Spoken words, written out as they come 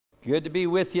Good to be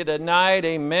with you tonight.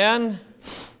 Amen.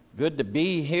 Good to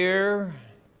be here.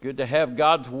 Good to have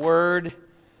God's Word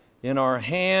in our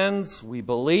hands. We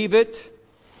believe it.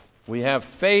 We have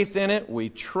faith in it. We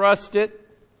trust it.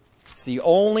 It's the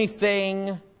only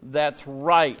thing that's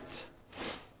right.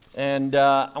 And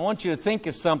I want you to think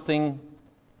of something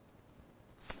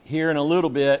here in a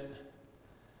little bit,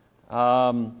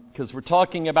 because we're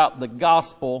talking about the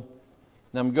gospel.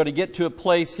 And I'm going to get to a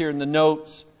place here in the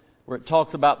notes where it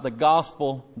talks about the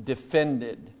gospel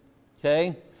defended.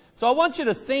 Okay? So I want you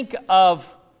to think of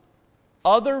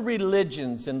other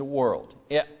religions in the world.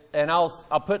 And I'll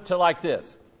put it to like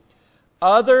this.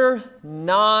 Other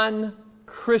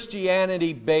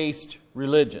non-Christianity based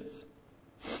religions.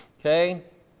 Okay?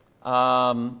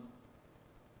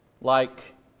 Like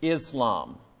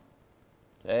Islam.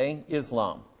 Okay?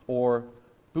 Islam. Or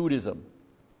Buddhism.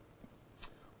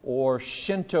 Or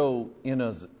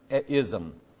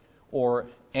Shintoism. Or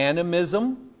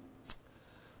animism.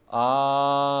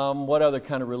 What other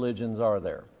kind of religions are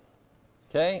there?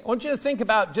 Okay? I want you to think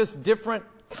about just different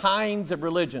kinds of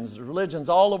religions. There's religions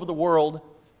all over the world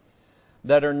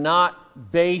that are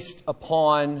not based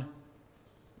upon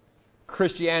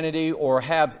Christianity or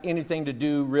have anything to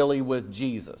do really with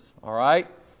Jesus. All right?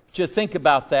 Just think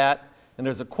about that. And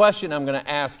there's a question I'm going to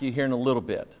ask you here in a little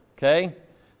bit. Okay?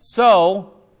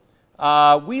 So,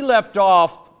 we left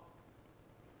off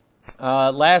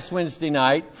last Wednesday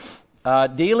night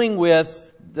dealing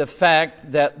with the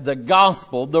fact that the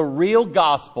gospel, the real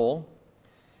gospel,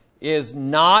 is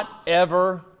not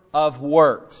ever of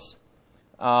works.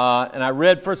 And I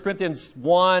read 1 Corinthians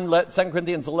 1, 2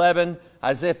 Corinthians 11,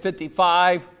 Isaiah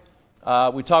 55.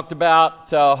 We talked about,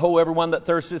 ho, everyone that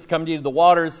thirsteth, come ye to the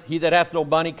waters. He that hath no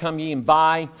money, come ye and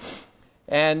buy.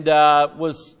 And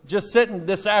was just sitting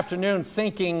this afternoon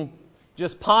thinking,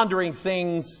 just pondering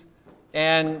things,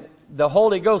 and the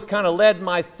Holy Ghost kind of led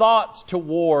my thoughts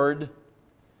toward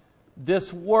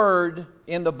this word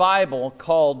in the Bible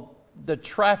called the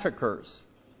traffickers.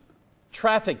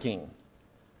 Trafficking.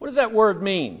 What does that word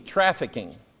mean?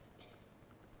 Trafficking.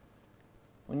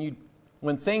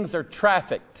 When things are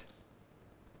trafficked.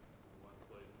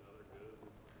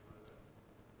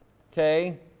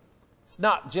 Okay? It's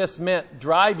not just meant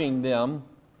driving them.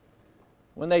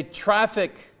 When they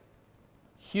traffic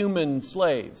human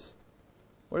slaves,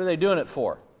 what are they doing it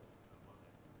for?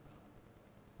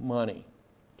 Money.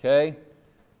 Okay?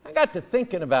 I got to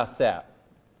thinking about that.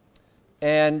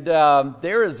 And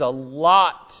there is a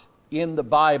lot in the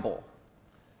Bible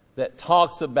that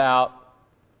talks about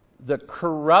the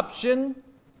corruption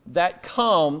that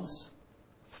comes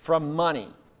from money.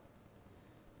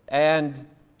 And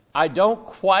I don't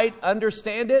quite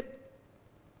understand it,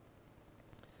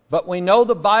 but we know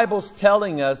the Bible's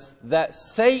telling us that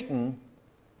Satan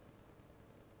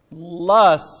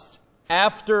lusts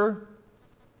after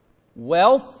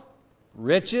wealth,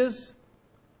 riches,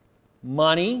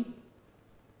 money,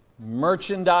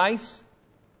 merchandise.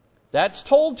 That's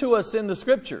told to us in the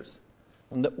Scriptures.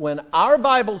 When our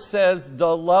Bible says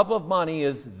the love of money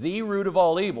is the root of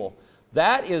all evil,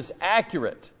 that is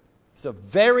accurate. It's a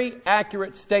very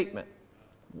accurate statement.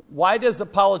 Why does a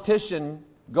politician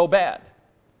go bad?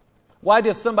 Why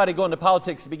does somebody go into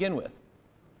politics to begin with?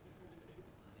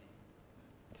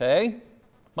 Okay?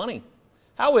 Money.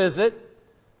 How is it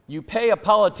you pay a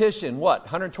politician, what,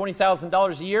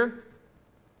 $120,000 a year?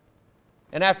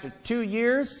 And after 2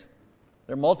 years,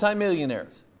 they're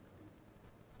multimillionaires.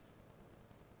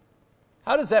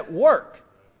 How does that work?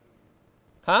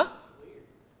 Huh?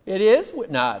 It is?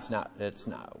 No, it's not. It's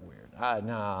not weird.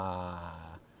 Nah.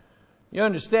 You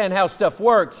understand how stuff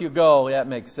works, you go, that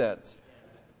makes sense.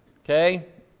 Okay?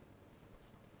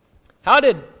 How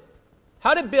did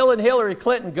Bill and Hillary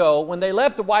Clinton go when they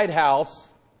left the White House?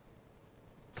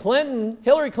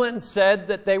 Hillary Clinton said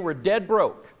that they were dead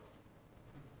broke.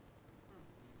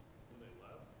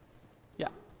 Yeah.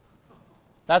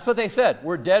 That's what they said.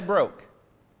 We're dead broke.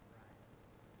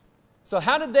 So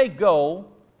how did they go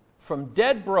from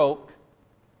dead broke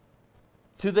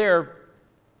to their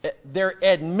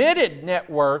admitted net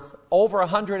worth over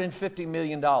 $150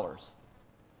 million?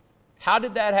 How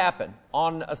did that happen?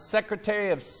 On a Secretary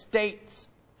of State's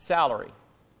salary.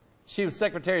 She was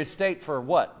Secretary of State for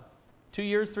what? 2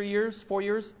 years, 3 years, 4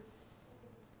 years?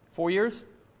 4 years?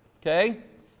 Okay.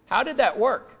 How did that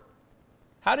work?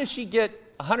 How did she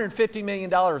get $150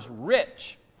 million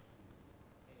rich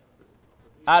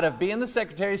out of being the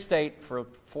Secretary of State for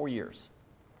 4 years?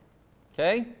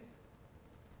 Okay?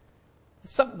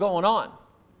 There's something going on.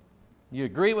 You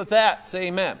agree with that? Say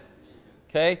amen.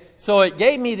 Okay? So it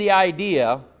gave me the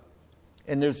idea,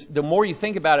 and the more you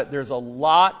think about it, there's a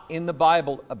lot in the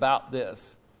Bible about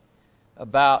this.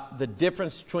 about the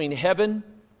difference between heaven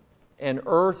and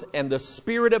earth and the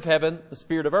spirit of heaven, the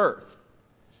spirit of earth.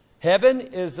 Heaven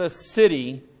is a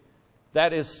city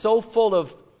that is so full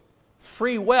of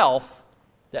free wealth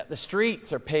that the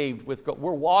streets are paved with gold.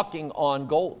 We're walking on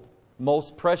gold.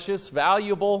 Most precious,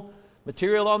 valuable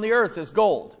material on the earth is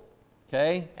gold.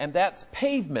 Okay? And that's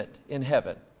pavement in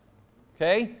heaven.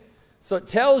 Okay? So it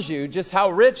tells you just how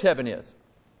rich heaven is.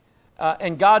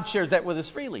 And God shares that with us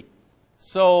freely.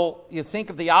 So you think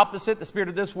of the opposite. The spirit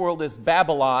of this world is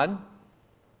Babylon.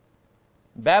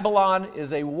 Babylon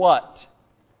is a what?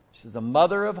 She's the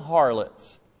mother of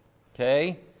harlots.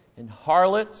 Okay? And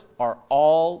harlots are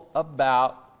all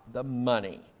about the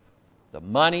money. The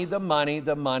money, the money,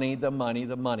 the money, the money,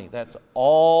 the money. That's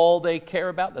all they care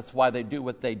about. That's why they do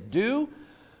what they do.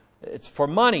 It's for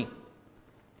money.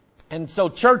 And so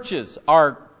churches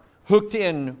are hooked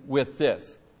in with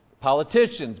this.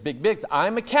 Politicians, big bigs.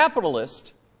 I'm a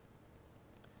capitalist.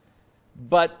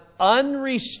 But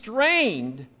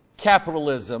unrestrained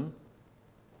capitalism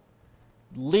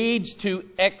leads to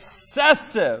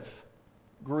excessive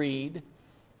greed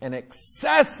and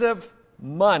excessive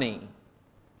money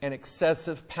and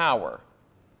excessive power.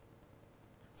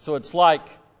 So it's like,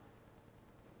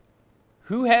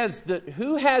 who has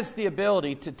the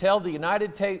ability to tell the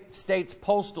United States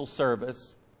Postal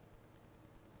Service,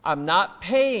 I'm not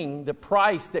paying the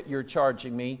price that you're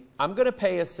charging me. I'm going to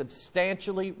pay a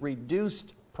substantially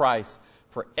reduced price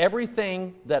for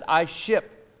everything that I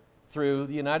ship through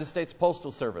the United States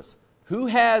Postal Service. Who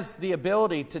has the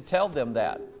ability to tell them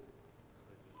that?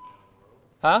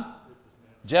 Huh?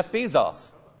 Jeff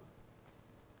Bezos.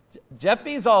 Jeff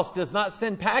Bezos does not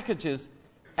send packages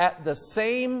at the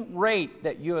same rate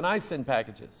that you and I send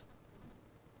packages.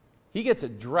 He gets a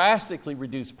drastically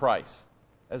reduced price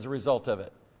as a result of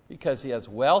it because he has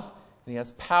wealth, and he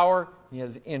has power, and he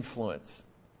has influence.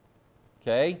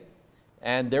 Okay?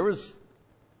 And there was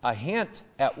a hint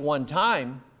at one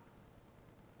time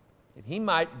that he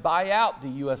might buy out the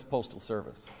U.S. Postal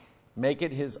Service, make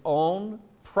it his own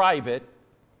private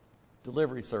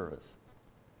delivery service.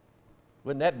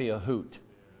 Wouldn't that be a hoot?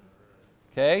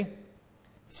 Okay?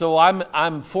 So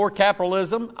I'm for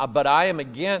capitalism, but I am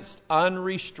against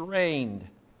unrestrained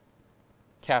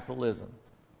capitalism.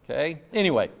 Okay?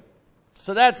 Anyway,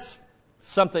 so that's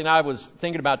something I was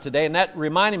thinking about today, and that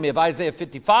reminded me of Isaiah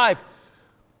 55,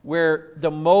 where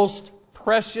the most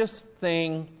precious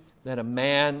thing that a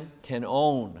man can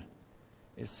own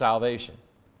is salvation.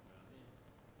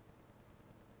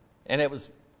 And it was,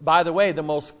 by the way, the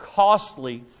most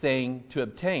costly thing to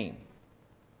obtain,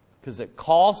 because it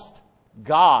cost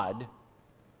God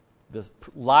the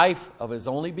life of His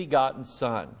only begotten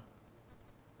Son,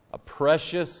 a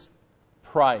precious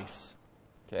price.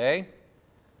 Okay?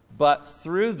 But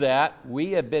through that,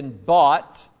 we have been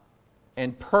bought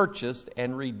and purchased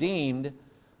and redeemed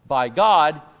by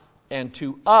God, and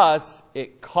to us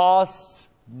it costs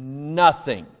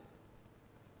nothing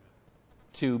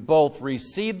to both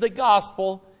receive the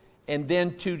gospel and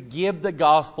then to give the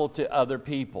gospel to other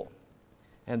people.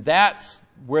 And that's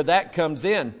where that comes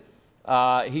in.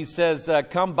 He says,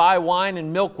 come buy wine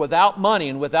and milk without money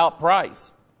and without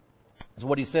price. That's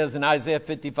what he says in Isaiah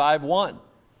 55:1.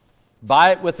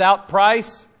 Buy it without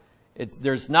price.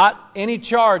 There's not any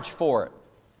charge for it.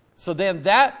 So then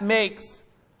that makes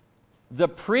the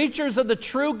preachers of the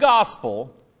true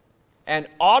gospel an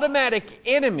automatic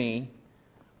enemy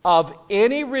of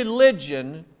any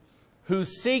religion who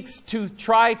seeks to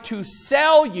try to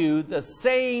sell you the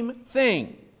same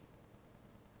thing.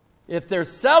 If they're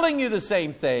selling you the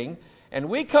same thing, and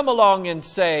we come along and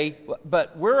say,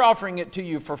 but we're offering it to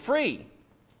you for free,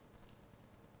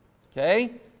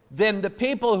 okay, then the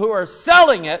people who are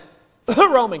selling it, the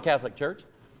Roman Catholic Church,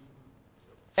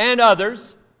 and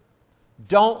others,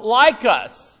 don't like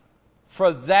us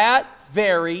for that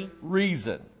very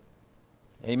reason.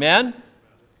 Amen?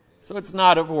 So it's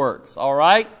not of works, all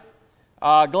right?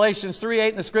 Galatians 3:8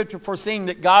 in the scripture, foreseeing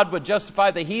that God would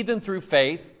justify the heathen through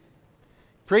faith,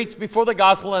 preached before the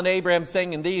gospel unto Abraham,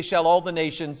 saying, in these shall all the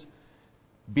nations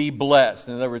be blessed.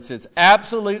 In other words, it's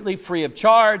absolutely free of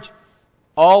charge.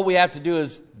 All we have to do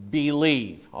is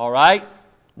believe, all right?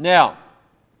 Now,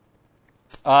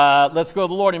 let's go to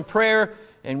the Lord in prayer,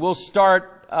 and we'll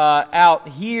start out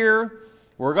here.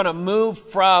 We're going to move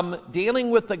from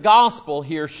dealing with the gospel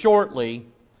here shortly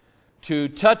to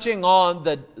touching on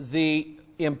the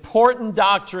important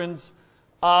doctrines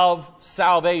of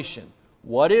salvation.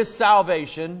 What is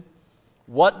salvation?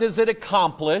 What does it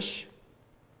accomplish?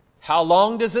 How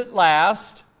long does it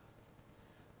last?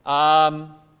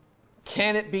 Can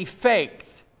it be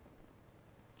faked?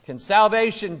 Can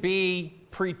salvation be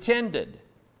pretended?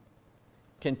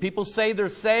 Can people say they're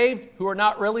saved who are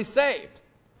not really saved?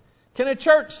 Can a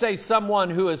church say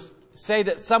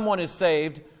that someone is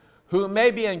saved who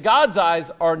maybe in God's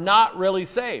eyes are not really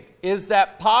saved? Is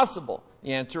that possible?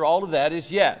 The answer to all of that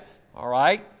is yes. All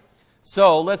right?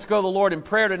 So let's go to the Lord in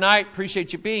prayer tonight.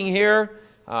 Appreciate you being here.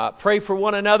 Pray for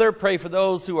one another. Pray for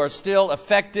those who are still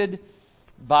affected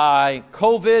by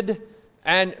COVID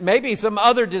and maybe some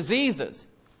other diseases.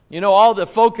 You know, all the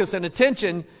focus and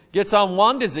attention gets on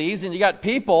one disease, and you got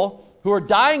people who are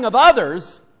dying of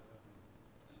others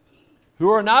who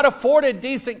are not afforded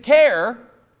decent care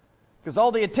because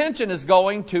all the attention is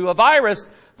going to a virus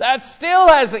that still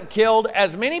hasn't killed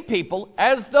as many people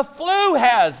as the flu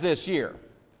has this year.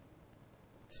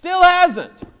 Still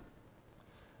hasn't.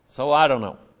 So I don't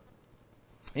know.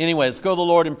 Anyway, let's go to the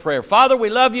Lord in prayer. Father, we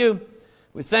love you.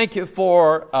 We thank you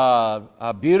for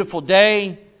a beautiful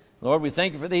day. Lord, we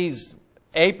thank you for these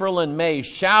April and May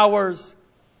showers.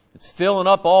 It's filling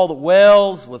up all the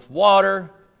wells with water.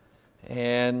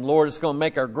 And Lord, it's going to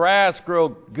make our grass grow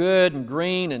good and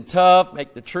green and tough,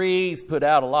 make the trees put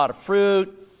out a lot of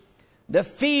fruit. The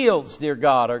fields, dear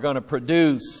God, are going to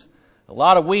produce a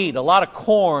lot of wheat, a lot of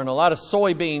corn, a lot of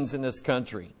soybeans in this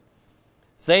country.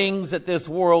 Things that this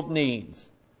world needs.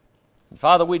 And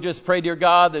Father, we just pray, dear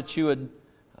God, that you would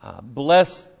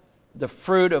bless the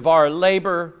fruit of our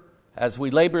labor as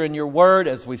we labor in your word,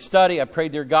 as we study. I pray,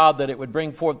 dear God, that it would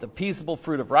bring forth the peaceable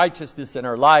fruit of righteousness in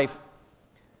our life.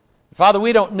 Father,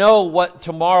 we don't know what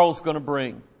tomorrow's going to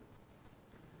bring,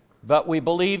 but we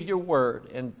believe your word.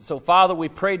 And so, Father, we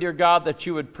pray, dear God, that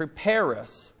you would prepare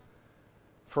us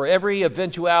for every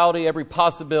eventuality, every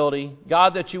possibility.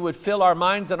 God, that you would fill our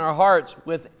minds and our hearts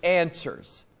with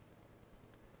answers.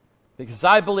 Because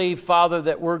I believe, Father,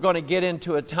 that we're going to get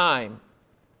into a time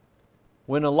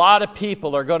when a lot of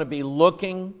people are going to be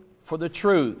looking for the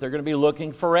truth. They're going to be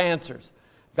looking for answers.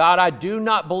 God, I do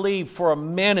not believe for a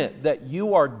minute that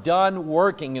you are done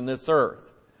working in this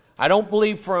earth. I don't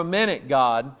believe for a minute,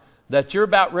 God, that you're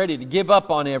about ready to give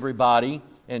up on everybody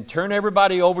and turn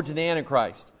everybody over to the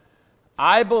Antichrist.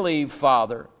 I believe,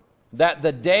 Father, that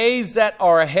the days that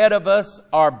are ahead of us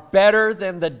are better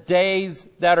than the days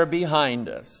that are behind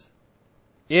us,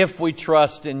 if we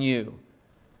trust in you.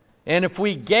 And if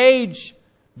we gauge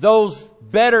those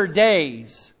better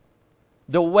days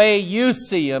the way you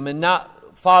see them and not,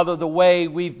 Father, the way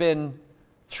we've been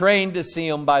trained to see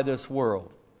them by this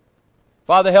world.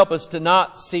 Father, help us to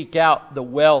not seek out the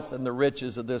wealth and the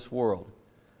riches of this world,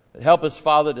 but help us,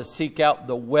 Father, to seek out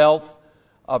the wealth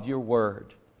of your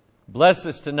word. Bless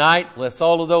us tonight. Bless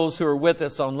all of those who are with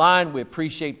us online. We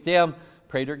appreciate them.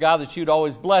 Pray, dear God, that you'd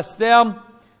always bless them.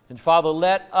 And Father,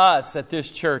 let us at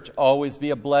this church always be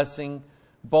a blessing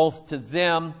both to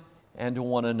them and to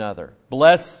one another.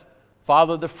 Bless,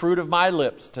 Father, the fruit of my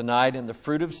lips tonight and the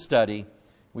fruit of study.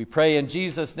 We pray in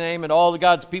Jesus' name, and all the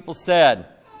God's people said,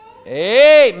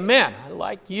 amen. I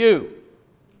like you.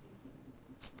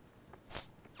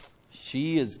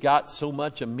 She has got so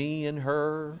much of me in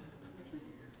her.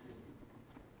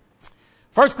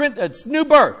 1 Corinthians, new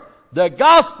birth. The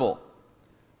gospel.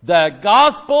 The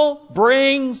gospel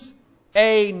brings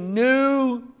a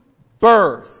new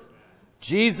birth.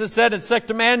 Jesus said,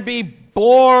 except a man be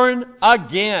born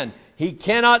again, he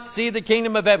cannot see the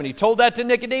kingdom of heaven. He told that to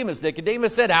Nicodemus.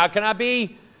 Nicodemus said, how can I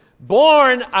be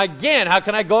born again? How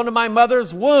can I go into my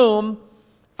mother's womb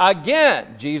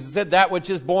again? Jesus said, that which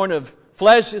is born of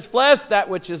flesh is flesh. That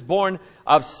which is born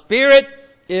of spirit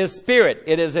is spirit.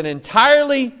 It is an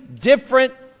entirely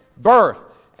different birth.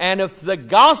 And if the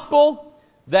gospel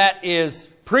that is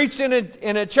preached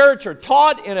in a church or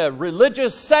taught in a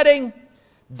religious setting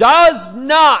does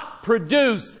not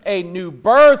produce a new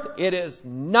birth, it is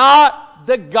not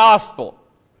the gospel.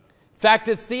 In fact,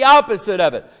 it's the opposite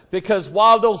of it. Because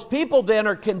while those people then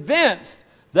are convinced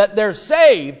that they're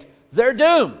saved, they're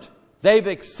doomed. They've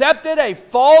accepted a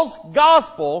false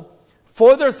gospel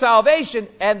for their salvation,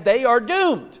 and they are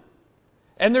doomed.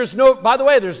 And there's no, by the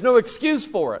way, there's no excuse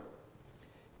for it.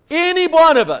 Any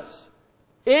one of us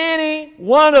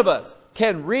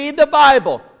can read the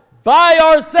Bible by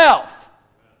ourselves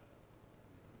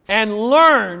and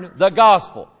learn the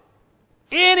gospel.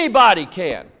 Anybody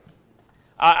can.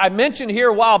 I mentioned here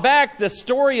a while back the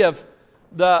story of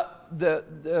the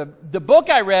book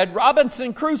I read,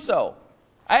 Robinson Crusoe.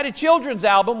 I had a children's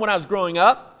album when I was growing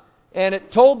up, and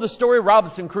it told the story of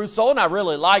Robinson Crusoe, and I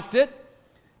really liked it.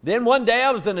 Then one day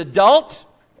I was an adult,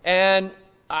 and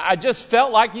I just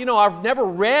felt like, I've never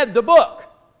read the book.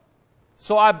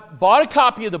 So I bought a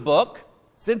copy of the book.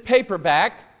 It's in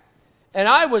paperback, and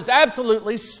I was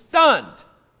absolutely stunned.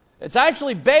 It's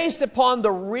actually based upon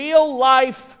the real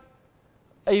life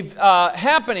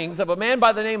happenings of a man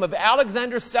by the name of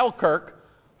Alexander Selkirk,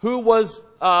 who was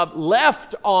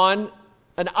left on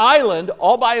an island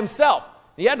all by himself.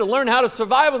 He had to learn how to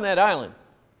survive on that island.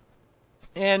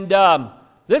 And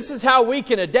this is how we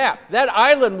can adapt. That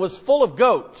island was full of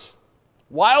goats,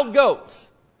 wild goats.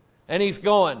 And he's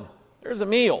going, there's a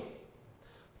meal.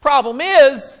 Problem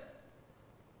is,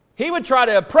 he would try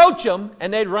to approach them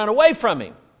and they'd run away from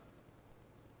him.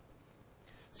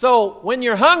 So when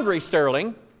you're hungry,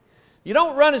 Sterling, you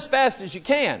don't run as fast as you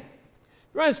can.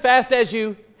 You run as fast as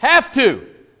you have to.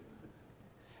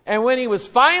 And when he was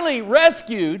finally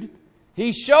rescued,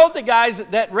 he showed the guys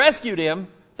that rescued him,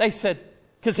 they said,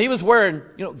 because he was wearing,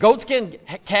 goatskin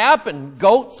cap and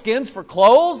goat skins for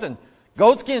clothes and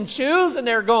goatskin shoes, and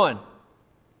they're going,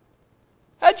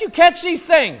 how'd you catch these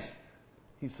things?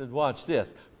 He said, watch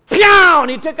this. Pew! And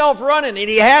he took off running, and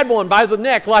he had one by the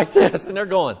neck like this, and they're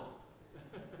going,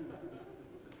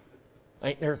 I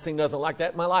ain't never seen nothing like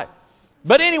that in my life.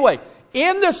 But anyway,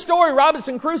 in the story,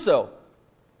 Robinson Crusoe,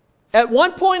 at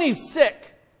one point he's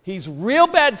sick. He's real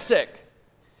bad sick.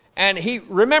 And he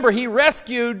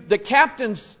rescued the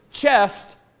captain's chest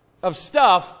of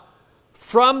stuff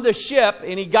from the ship,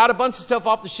 and he got a bunch of stuff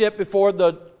off the ship before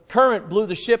the current blew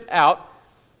the ship out.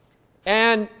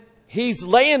 And he's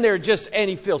laying there and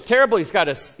he feels terrible. He's got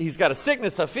a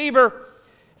sickness, a fever.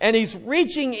 And he's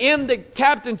reaching in the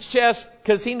captain's chest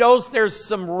because he knows there's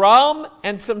some rum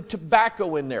and some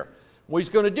tobacco in there. What he's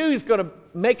going to do, he's going to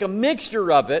make a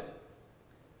mixture of it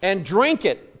and drink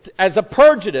it as a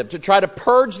purgative to try to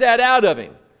purge that out of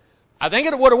him. I think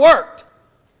it would have worked.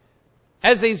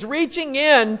 As he's reaching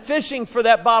in, fishing for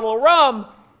that bottle of rum,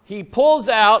 he pulls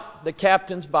out the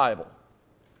captain's Bible,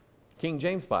 King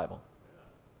James Bible.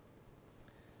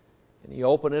 And he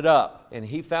opened it up, and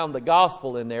he found the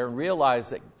gospel in there and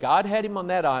realized that God had him on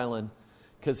that island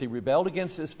because he rebelled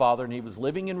against his father, and he was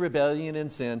living in rebellion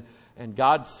and sin, and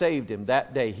God saved him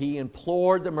that day. He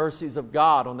implored the mercies of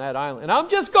God on that island. And I'm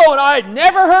just going, I had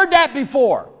never heard that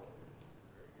before.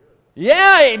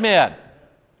 Yeah, amen.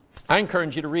 I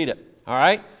encourage you to read it, all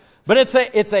right? But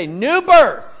it's a new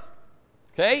birth,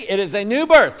 okay? It is a new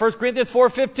birth. 1 Corinthians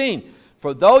 4:15.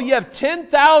 For though you have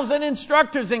 10,000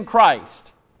 instructors in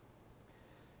Christ,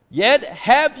 yet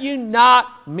have you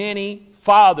not many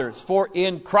fathers. For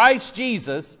in Christ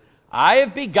Jesus I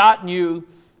have begotten you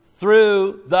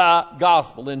through the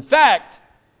gospel. In fact,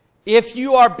 if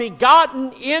you are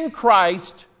begotten in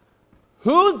Christ,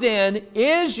 who then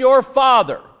is your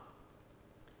father?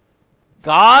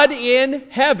 God in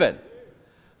heaven.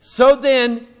 So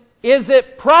then, is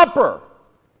it proper,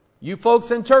 you folks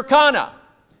in Turkana,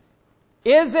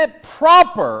 is it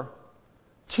proper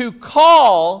to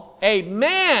call a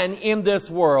man in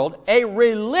this world, a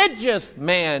religious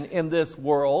man in this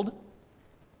world,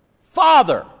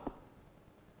 father?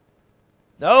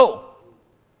 No.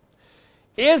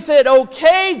 Is it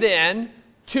okay then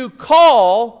to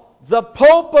call the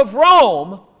Pope of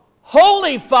Rome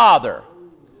Holy Father?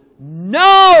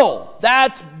 No,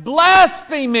 that's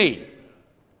blasphemy.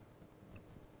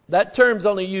 That term's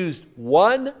only used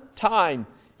one time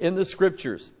in the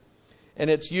Scriptures. And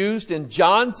it's used in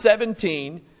John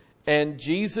 17, and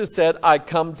Jesus said, I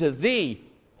come to thee,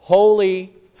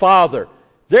 Holy Father.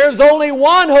 There's only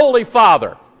one Holy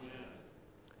Father.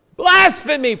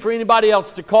 Blasphemy for anybody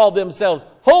else to call themselves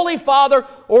Holy Father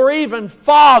or even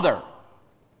Father.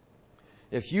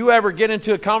 If you ever get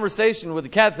into a conversation with a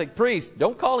Catholic priest,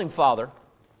 don't call him Father.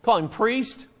 Call him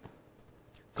priest.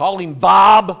 Call him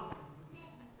Bob.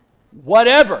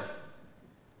 Whatever.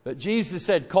 But Jesus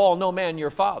said, call no man your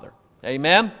father.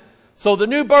 Amen? So the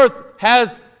new birth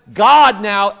has God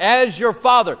now as your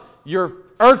father. Your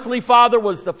earthly father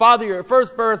was the father of your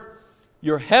first birth.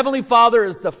 Your heavenly Father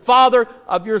is the father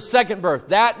of your second birth.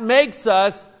 That makes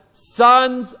us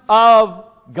sons of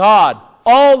God.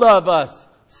 All of us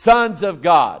sons of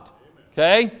God.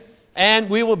 Okay? And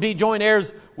we will be joint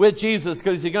heirs with Jesus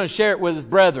because he's going to share it with his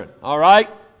brethren. All right?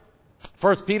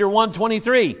 1 Peter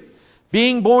 1:23.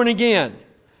 Being born again,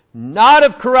 not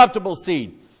of corruptible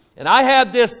seed. And I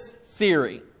have this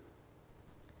theory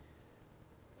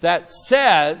that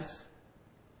says,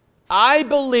 I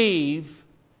believe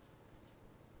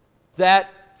that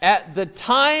at the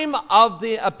time of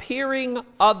the appearing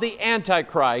of the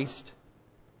Antichrist,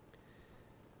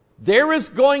 there is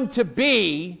going to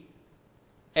be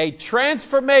a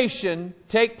transformation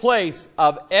take place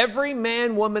of every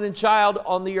man, woman, and child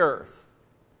on the earth.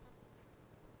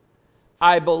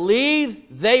 I believe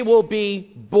they will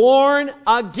be born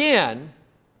again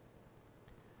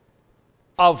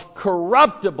of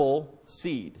corruptible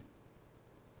seed.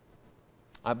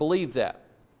 I believe that.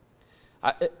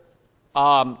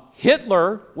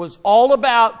 Hitler was all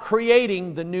about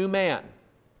creating the new man.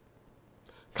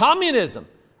 Communism,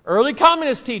 early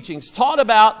communist teachings taught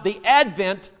about the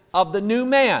advent of the new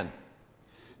man.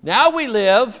 Now we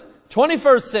live,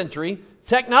 21st century,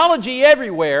 technology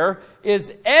everywhere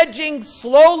is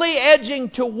slowly edging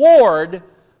toward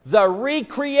the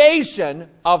recreation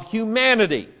of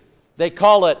humanity. They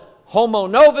call it Homo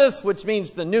novus, which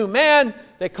means the new man.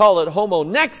 They call it Homo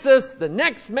nexus, the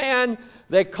next man.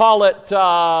 They call it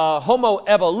Homo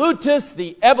evolutus,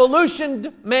 the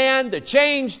evolutioned man, the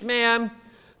changed man.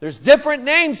 There's different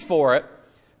names for it,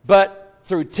 but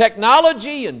through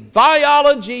technology and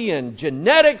biology and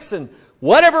genetics and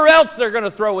whatever else they're going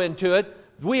to throw into it,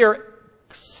 we are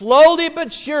slowly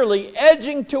but surely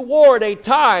edging toward a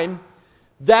time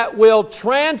that will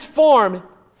transform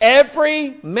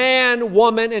every man,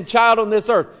 woman, and child on this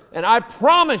earth. And I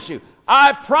promise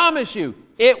you,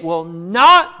 it will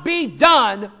not be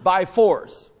done by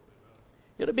force.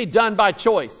 It'll be done by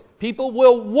choice. People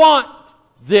will want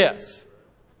this.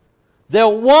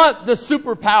 They'll want the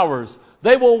superpowers.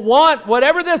 They will want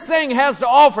whatever this thing has to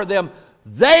offer them.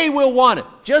 They will want it.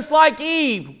 Just like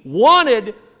Eve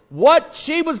wanted what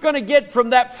she was going to get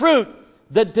from that fruit,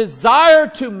 the desire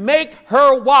to make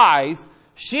her wise.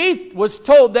 She was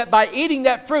told that by eating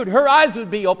that fruit, her eyes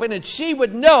would be open and she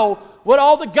would know what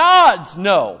all the gods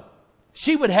know.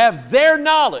 She would have their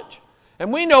knowledge.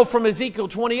 And we know from Ezekiel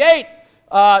 28,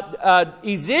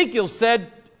 Ezekiel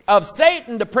said of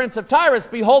Satan, the prince of Tyrus,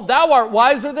 behold, thou art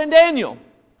wiser than Daniel.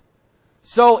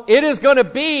 So it is going to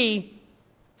be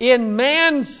in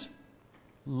man's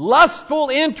lustful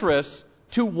interest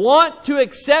to want to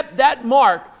accept that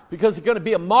mark, because it's going to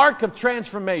be a mark of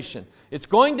transformation. It's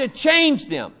going to change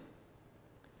them.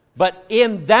 But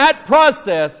in that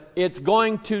process, it's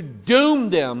going to doom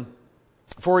them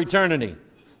for eternity.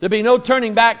 There'll be no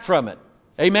turning back from it.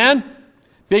 Amen?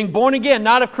 Being born again,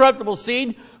 not of corruptible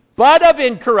seed, but of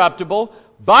incorruptible,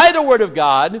 by the word of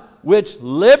God, which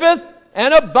liveth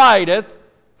and abideth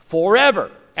forever.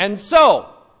 And so,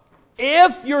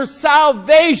 if your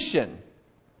salvation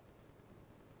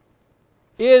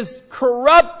is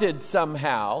corrupted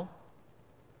somehow,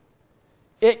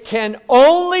 it can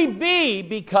only be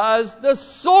because the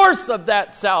source of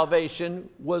that salvation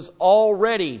was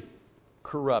already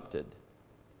corrupted.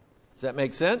 Does that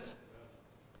make sense?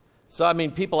 So, I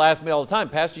mean, people ask me all the time,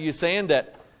 Pastor, you saying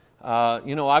that,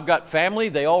 I've got family,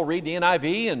 they all read the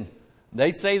NIV, and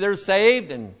they say they're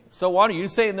saved, and so on. Are you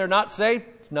saying they're not saved?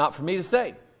 It's not for me to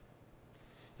say.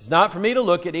 It's not for me to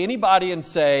look at anybody and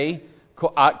say,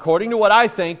 according to what I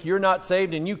think, you're not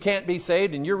saved, and you can't be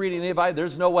saved, and you're reading the NIV.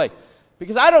 There's no way.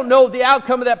 Because I don't know the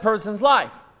outcome of that person's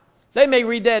life. They may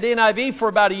read that NIV for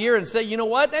about a year and say, you know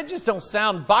what, that just don't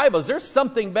sound Bible. There's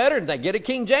something better. And they get a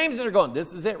King James and they're going,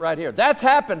 this is it right here. That's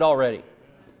happened already.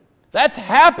 That's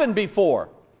happened before.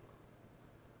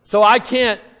 So I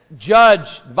can't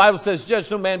judge. The Bible says,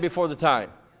 judge no man before the time.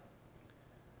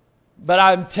 But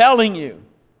I'm telling you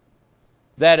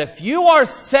that if you are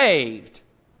saved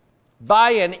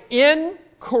by an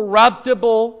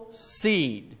incorruptible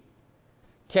seed,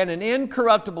 can an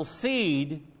incorruptible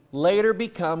seed later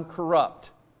become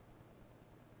corrupt?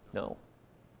 No.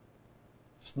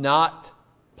 It's not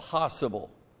possible.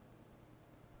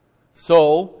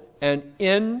 So, an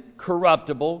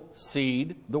incorruptible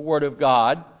seed, the Word of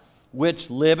God, which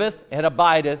liveth and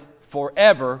abideth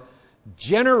forever,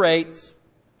 generates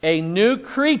a new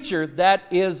creature that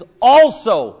is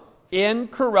also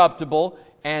incorruptible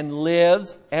and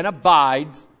lives and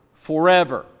abides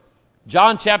forever.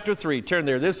 John chapter 3, turn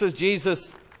there. This is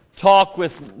Jesus' talk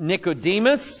with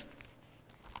Nicodemus.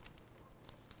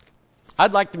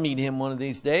 I'd like to meet him one of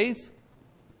these days.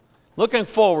 Looking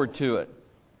forward to it.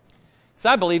 Because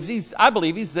I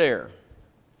believe he's there.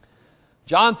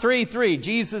 John 3:3,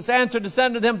 Jesus answered and said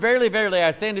unto them, verily, verily,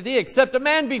 I say unto thee, except a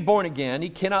man be born again, he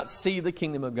cannot see the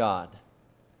kingdom of God.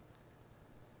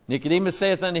 Nicodemus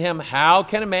saith unto him, how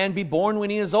can a man be born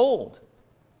when he is old?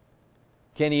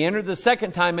 Can he enter the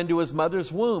second time into his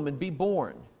mother's womb and be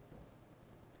born?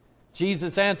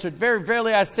 Jesus answered, very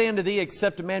verily I say unto thee,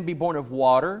 except a man be born of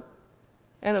water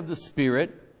and of the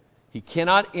Spirit, he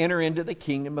cannot enter into the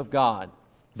kingdom of God.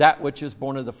 That which is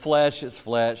born of the flesh is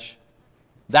flesh.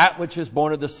 That which is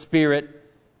born of the Spirit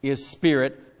is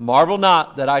spirit. Marvel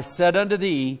not that I said unto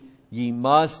thee, ye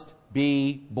must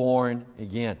be born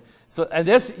again. So, and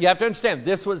this, you have to understand,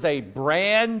 this was a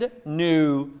brand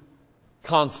new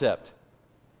concept.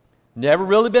 Never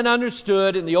really been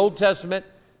understood in the Old Testament.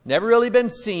 Never really been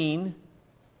seen.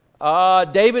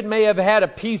 David may have had a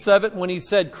piece of it when he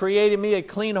said, create in me a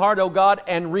clean heart, O God,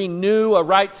 and renew a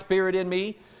right spirit in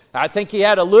me. I think he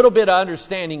had a little bit of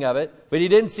understanding of it, but he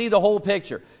didn't see the whole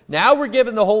picture. Now we're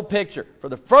given the whole picture. For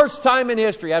the first time in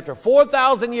history, after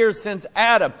 4,000 years since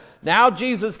Adam, now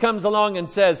Jesus comes along and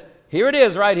says, here it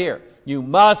is right here. You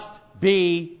must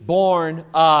be born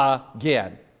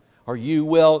again, or you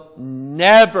will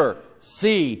never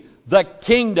see the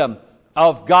kingdom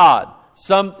of God.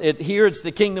 Here it's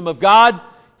the kingdom of God.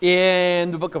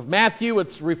 In the book of Matthew,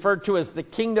 it's referred to as the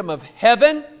kingdom of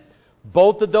heaven.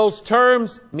 Both of those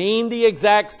terms mean the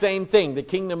exact same thing. The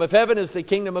kingdom of heaven is the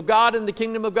kingdom of God, and the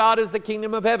kingdom of God is the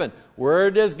kingdom of heaven. Where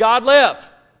does God live?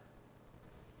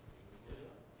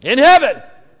 In heaven.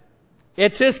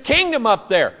 It's His kingdom up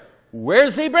there.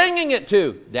 Where's He bringing it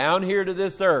to? Down here to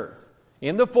this earth.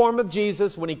 In the form of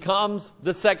Jesus, when He comes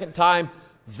the second time,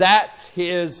 that's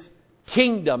His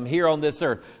kingdom here on this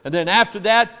earth. And then after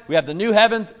that, we have the new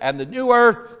heavens and the new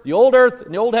earth. The old earth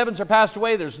and the old heavens are passed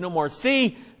away. There's no more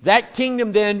sea. That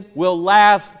kingdom then will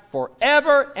last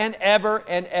forever and ever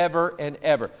and ever and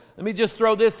ever. Let me just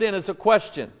throw this in as a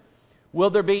question. Will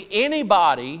there be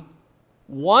anybody,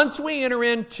 once we enter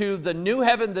into the new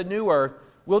heaven, the new earth,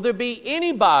 will there be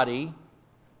anybody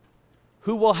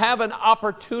who will have an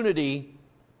opportunity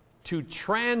to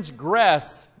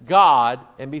transgress God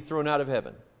and be thrown out of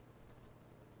heaven?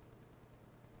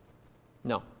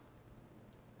 No.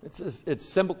 It's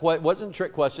simple. It wasn't a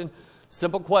trick question.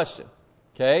 Simple question.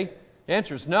 Okay? The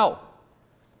answer is no.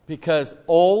 Because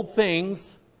old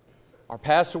things are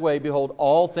passed away. Behold,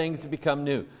 all things have become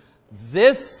new.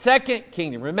 This second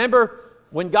kingdom. Remember,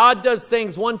 when God does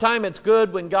things one time, it's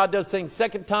good. When God does things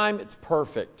second time, it's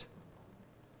perfect.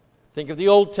 Think of the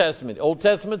Old Testament. Old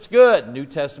Testament's good. New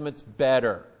Testament's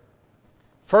better.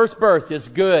 First birth is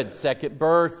good. Second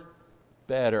birth,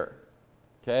 better.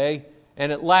 Okay?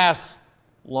 And it lasts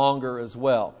longer as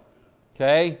well.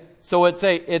 Okay? So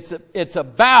it's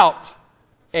about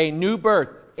a new birth.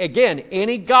 Again,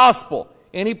 any gospel,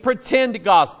 any pretend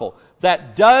gospel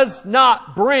that does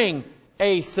not bring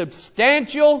a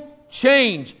substantial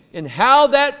change in how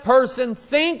that person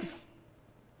thinks,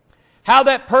 how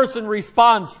that person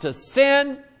responds to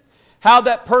sin, how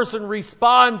that person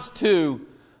responds to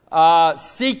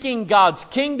seeking God's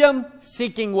kingdom,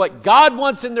 seeking what God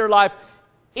wants in their life.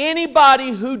 Anybody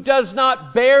who does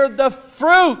not bear the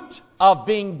fruit of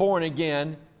being born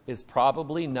again is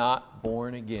probably not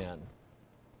born again.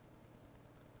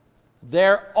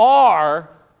 There are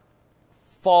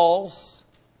false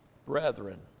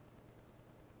brethren,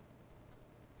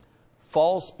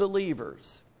 false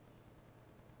believers,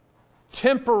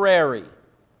 temporary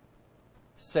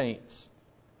saints,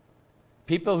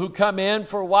 people who come in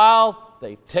for a while,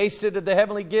 they tasted of the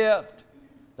heavenly gift,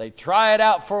 they try it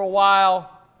out for a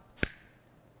while,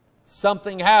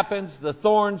 something happens, the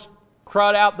thorns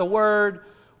crowd out the word,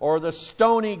 or the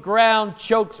stony ground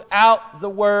chokes out the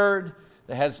word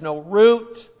that has no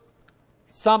root.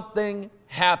 Something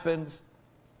happens,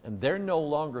 and they're no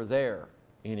longer there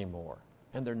anymore.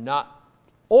 And they're not.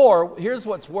 Or, here's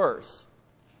what's worse.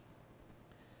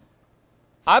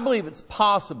 I believe it's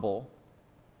possible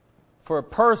for a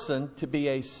person to be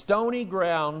a stony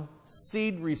ground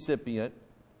seed recipient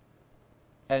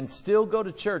and still go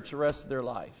to church the rest of their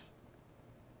life.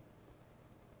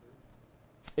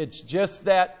 It's just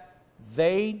that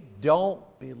they don't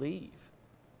believe.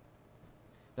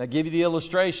 I'll give you the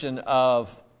illustration of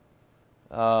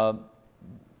Brent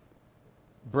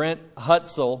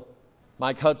Hutzel,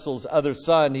 Mike Hutzel's other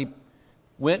son. He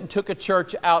went and took a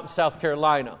church out in South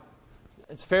Carolina.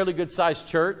 It's a fairly good-sized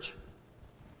church.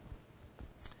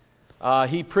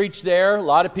 He preached there. A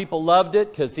lot of people loved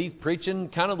it because he's preaching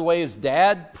kind of the way his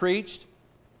dad preached.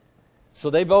 So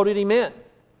they voted him in.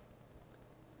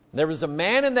 There was a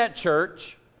man in that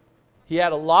church. He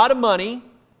had a lot of money.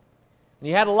 And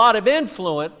he had a lot of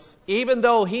influence, even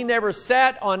though he never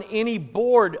sat on any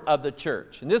board of the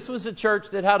church. And this was a church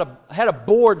that had a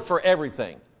board for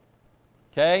everything.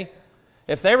 Okay?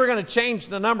 If they were going to change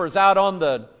the numbers out on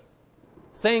the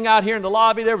thing out here in the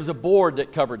lobby, there was a board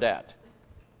that covered that.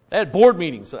 They had board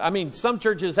meetings. I mean, some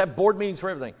churches have board meetings for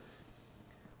everything.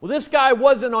 Well, this guy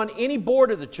wasn't on any board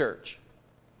of the church,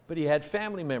 but he had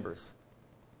family members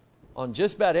on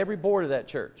just about every board of that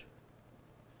church.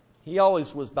 He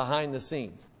always was behind the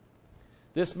scenes.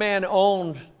 This man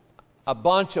owned a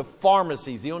bunch of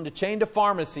pharmacies. He owned a chain of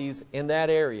pharmacies in that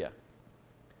area.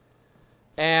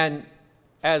 And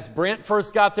as Brent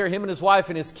first got there, him and his wife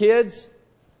and his kids,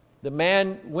 the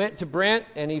man went to Brent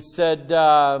and he said, where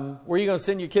are you going to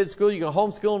send your kids to school? You going to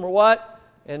homeschool them or what?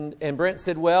 And Brent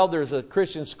said, well, there's a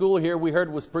Christian school here we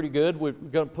heard was pretty good. We're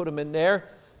going to put them in there.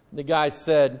 And the guy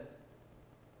said,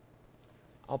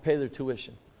 I'll pay their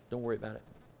tuition. Don't worry about it.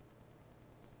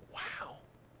 Wow.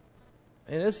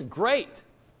 And this is great.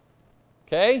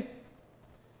 Okay?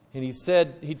 And he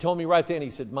said, he told me right then, he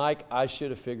said, Mike, I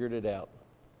should have figured it out.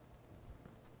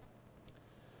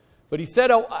 But he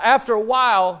said, after a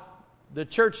while, the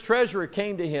church treasurer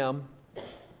came to him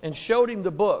and showed him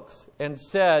the books and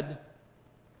said,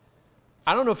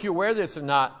 I don't know if you're aware of this or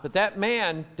not, but that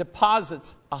man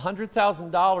deposits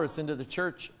 $100,000 into the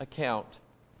church account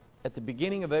at the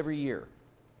beginning of every year.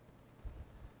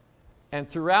 And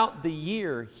throughout the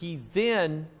year, he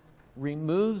then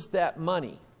removes that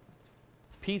money,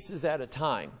 pieces at a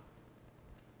time.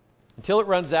 Until it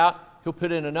runs out, he'll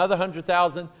put in another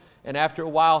 $100,000, and after a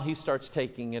while, he starts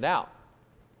taking it out.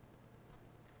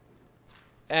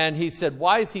 And he said,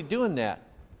 why is he doing that?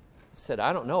 I said,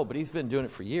 I don't know, but he's been doing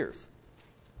it for years.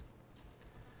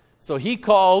 So he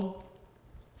called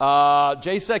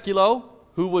Jay Sekulow,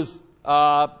 who was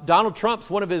Donald Trump's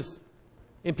one of his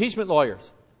impeachment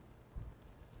lawyers.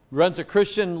 Runs a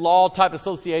Christian law type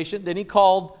association. Then he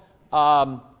called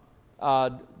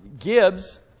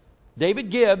Gibbs, David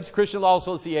Gibbs, Christian Law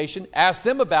Association, asked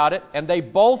them about it, and they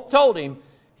both told him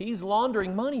he's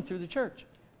laundering money through the church.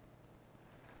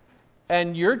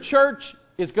 And your church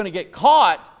is going to get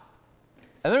caught,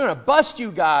 and they're going to bust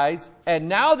you guys, and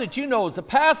now that you know as a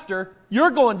pastor,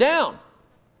 you're going down.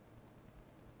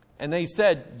 And they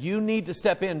said, you need to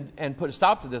step in and put a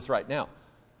stop to this right now.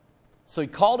 So he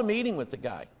called a meeting with the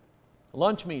guy, a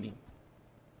lunch meeting.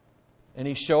 And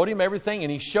he showed him everything,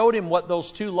 and he showed him what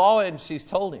those two law agencies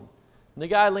told him. And the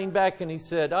guy leaned back and he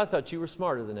said, I thought you were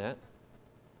smarter than that.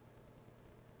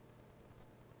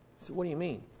 I said, what do you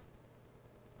mean?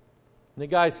 And the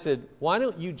guy said, why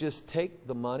don't you just take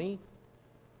the money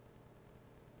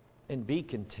and be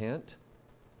content?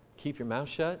 Keep your mouth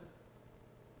shut?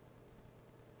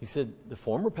 He said, the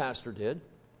former pastor did.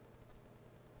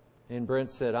 And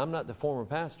Brent said, I'm not the former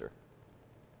pastor.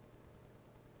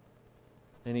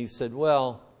 And he said,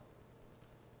 well,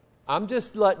 I'm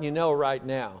just letting you know right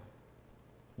now,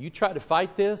 you try to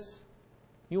fight this,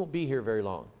 you won't be here very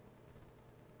long.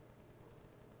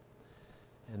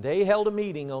 And they held a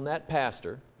meeting on that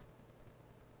pastor,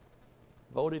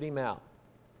 voted him out.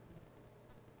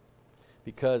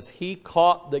 Because he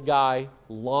caught the guy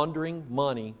laundering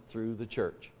money through the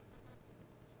church.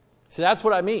 See, that's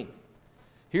what I mean.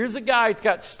 Here's a guy that's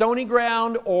got stony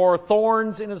ground or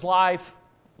thorns in his life.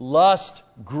 Lust,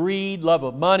 greed, love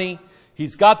of money.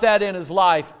 He's got that in his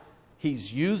life.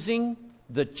 He's using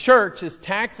the church's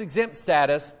tax-exempt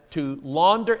status to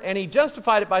launder, and he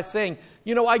justified it by saying,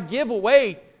 you know, I give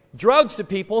away drugs to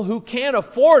people who can't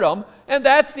afford them, and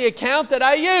that's the account that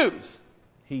I use.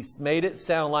 He's made it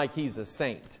sound like he's a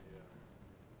saint.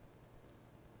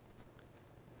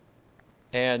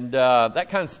 And that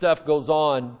kind of stuff goes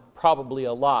on probably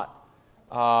a lot.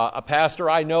 A pastor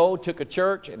I know took a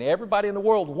church, and everybody in the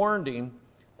world warned him,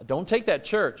 don't take that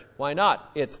church. Why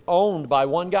not? It's owned by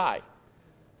one guy.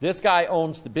 This guy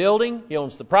owns the building, he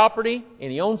owns the property,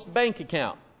 and he owns the bank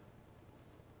account.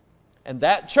 And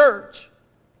that church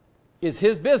is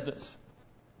his business.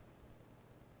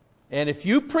 And if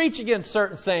you preach against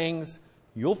certain things,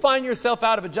 you'll find yourself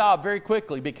out of a job very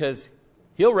quickly because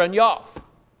he'll run you off.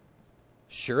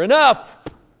 Sure enough,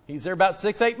 he's there about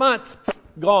 6-8 months,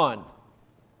 gone.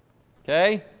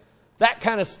 Okay? That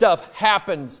kind of stuff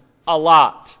happens a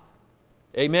lot.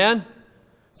 Amen?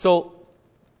 So,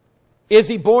 is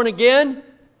he born again?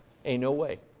 Ain't no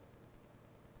way.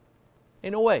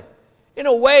 Ain't no way. In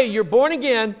a way, you're born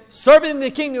again, serving in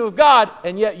the kingdom of God,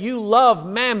 and yet you love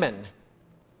mammon,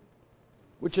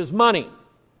 which is money.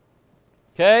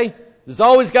 Okay? There's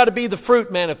always got to be the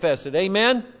fruit manifested.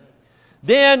 Amen?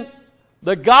 Then,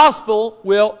 the gospel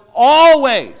will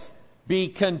always be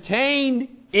contained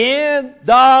in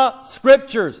the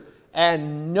Scriptures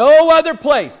and no other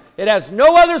place. It has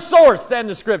no other source than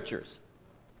the Scriptures.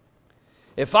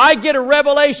 If I get a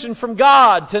revelation from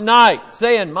God tonight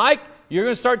saying, Mike, you're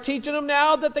going to start teaching them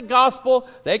now that the gospel,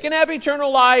 they can have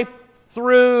eternal life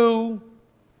through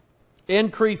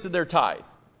increase of their tithe.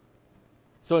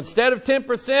 So instead of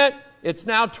 10%, it's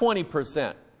now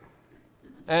 20%.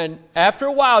 And after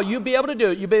a while, you'll be able to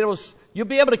do it. You'll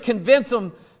be able to convince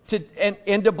them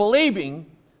into believing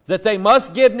that they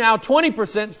must give now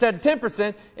 20% instead of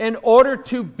 10% in order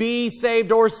to be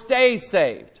saved or stay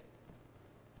saved.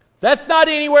 That's not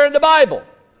anywhere in the Bible.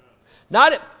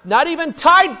 Not even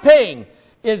tithe paying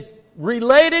is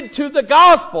related to the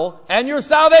gospel and your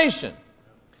salvation.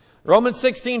 Romans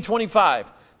 16:25.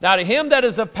 Now to him that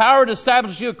is the power to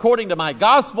establish you according to my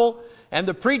gospel and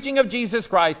the preaching of Jesus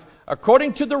Christ,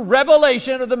 according to the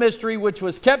revelation of the mystery which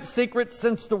was kept secret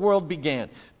since the world began,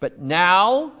 but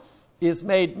now is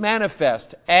made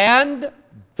manifest, and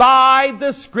by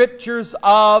the scriptures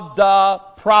of the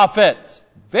prophets.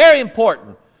 Very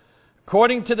important.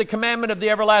 According to the commandment of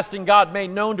the everlasting God made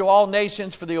known to all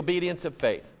nations for the obedience of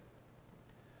faith.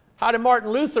 How did Martin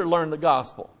Luther learn the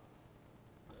gospel?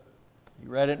 He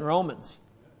read it in Romans.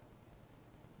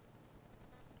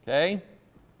 Okay?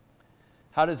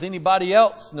 How does anybody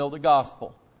else know the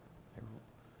gospel?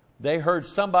 They heard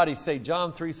somebody say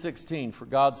John 3:16, for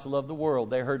God so loved the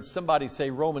world. They heard somebody say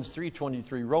Romans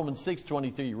 3:23, Romans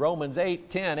 6:23, Romans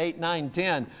 8:10,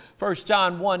 8:9, 1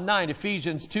 John 1:9,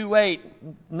 Ephesians 2:8,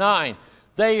 9.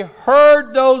 They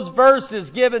heard those verses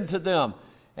given to them,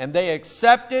 and they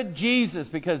accepted Jesus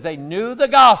because they knew the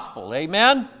gospel.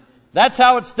 Amen? That's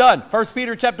how it's done. 1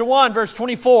 Peter chapter 1, verse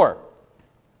 24.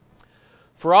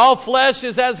 For all flesh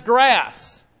is as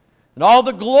grass, and all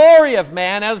the glory of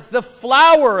man as the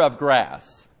flower of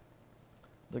grass.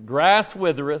 The grass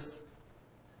withereth,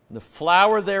 and the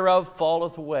flower thereof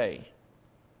falleth away.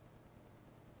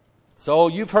 So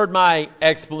you've heard my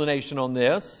explanation on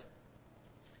this.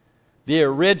 The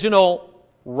original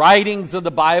writings of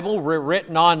the Bible were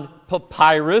written on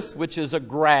papyrus, which is a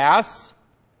grass.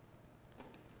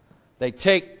 They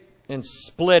take and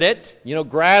split it. You know,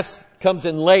 grass comes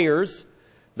in layers.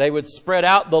 They would spread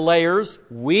out the layers,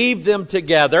 weave them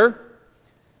together,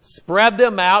 spread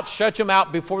them out, stretch them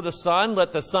out before the sun,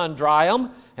 let the sun dry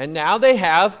them, and now they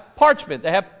have parchment.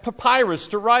 They have papyrus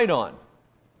to write on.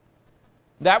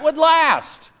 That would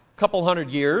last a couple hundred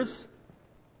years.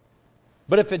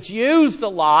 But if it's used a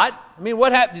lot, I mean,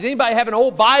 what happens? Does anybody have an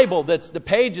old Bible that's the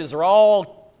pages are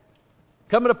all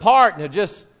coming apart and it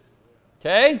just,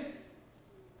 okay?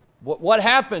 What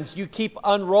happens? You keep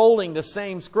unrolling the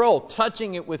same scroll,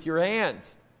 touching it with your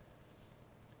hands.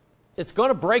 It's going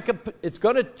to break up, it's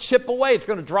going to chip away, it's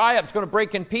going to dry up, it's going to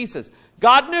break in pieces.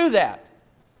 God knew that.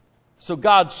 So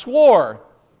God swore,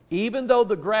 even though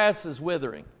the grass is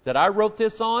withering, that I wrote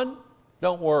this on,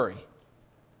 don't worry.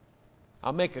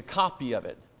 I'll make a copy of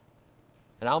it.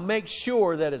 And I'll make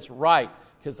sure that it's right,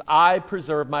 because I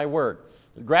preserve my word.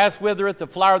 The grass withereth, the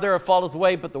flower thereof falleth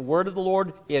away, but the word of the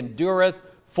Lord endureth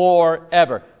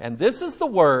forever. And this is the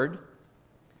word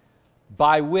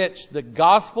by which the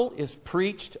gospel is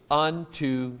preached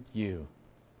unto you.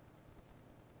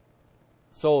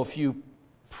 So if you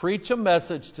preach a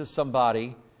message to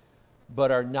somebody but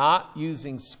are not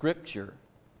using scripture,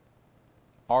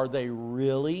 are they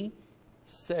really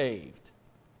saved?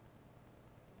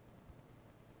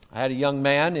 I had a young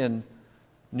man in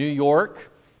New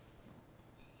York.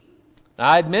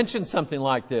 I had mentioned something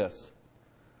like this.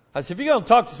 I said, if you're going to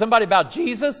talk to somebody about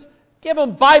Jesus, give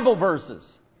them Bible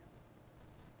verses.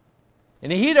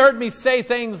 And he'd heard me say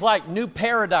things like new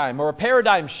paradigm or a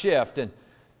paradigm shift. And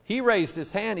he raised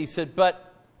his hand. He said,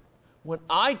 but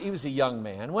he was a young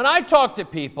man. When I talk to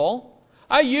people,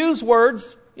 I use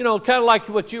words, you know, kind of like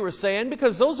what you were saying,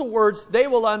 because those are words they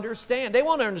will understand. They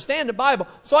want to understand the Bible.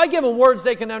 So I give them words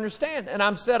they can understand. And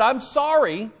I said, I'm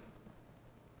sorry,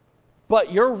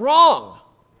 but you're wrong.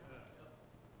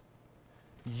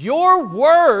 Your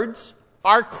words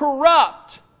are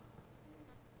corrupt.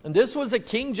 And this was a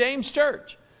King James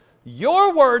church.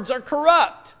 Your words are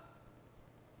corrupt.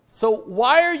 So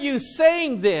why are you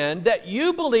saying then that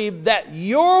you believe that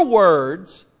your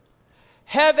words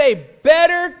have a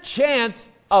better chance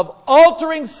of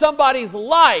altering somebody's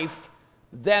life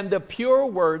than the pure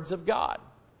words of God?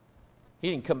 He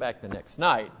didn't come back the next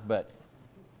night, but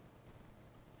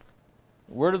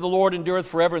the word of the Lord endureth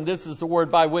forever, and this is the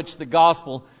word by which the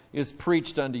gospel is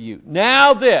preached unto you.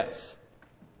 Now this.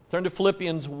 Turn to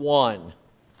Philippians 1.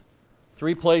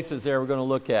 3 places there we're going to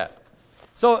look at.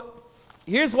 So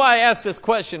here's why I asked this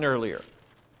question earlier.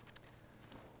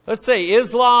 Let's say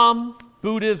Islam,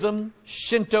 Buddhism,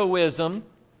 Shintoism.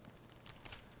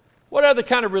 What other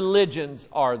kind of religions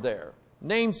are there?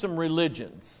 Name some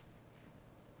religions.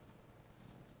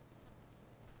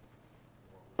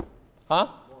 Huh?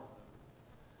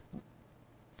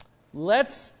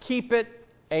 Let's keep it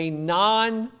a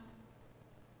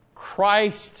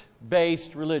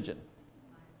non-Christ-based religion.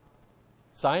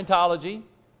 Scientology.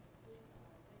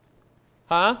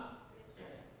 Huh?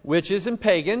 Witches and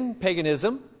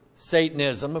paganism.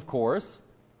 Satanism, of course.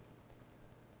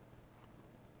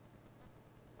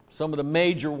 Some of the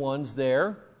major ones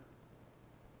there.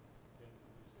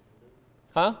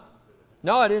 Huh?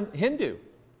 No, I didn't. Hindu.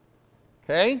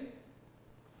 Okay?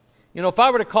 You know, if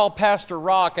I were to call Pastor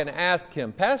Rock and ask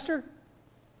him, Pastor,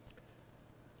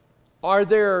 are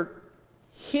there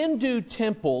Hindu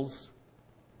temples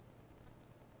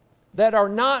that are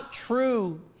not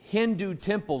true Hindu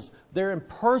temples? They're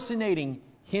impersonating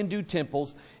Hindu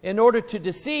temples in order to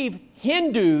deceive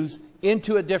Hindus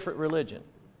into a different religion.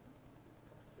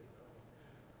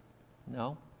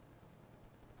 No,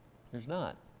 there's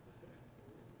not.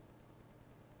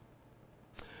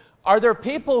 Are there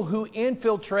people who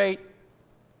infiltrate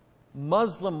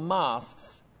Muslim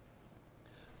mosques,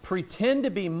 pretend to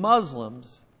be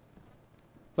Muslims,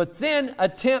 but then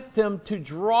attempt to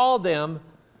draw them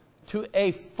to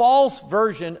a false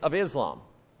version of Islam?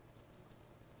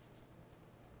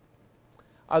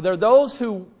 Are there those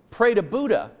who pray to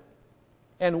Buddha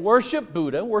and worship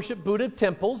Buddha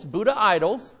temples, Buddha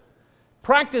idols,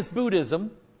 practice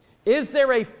Buddhism? Is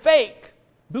there a fake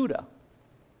Buddha?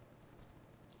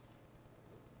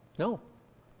 No.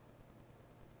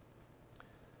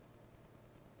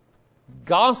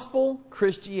 Gospel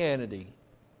Christianity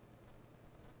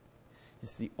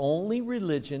is the only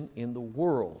religion in the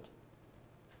world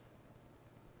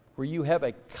where you have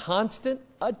a constant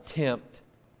attempt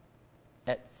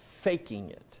at faking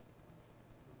it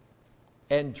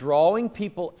and drawing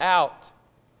people out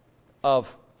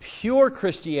of pure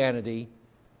Christianity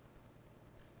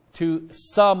to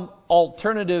some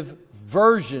alternative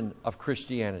version of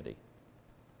Christianity.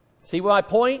 See my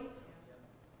point?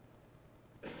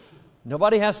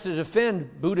 Nobody has to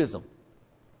defend Buddhism.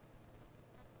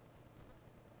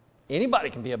 Anybody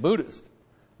can be a Buddhist.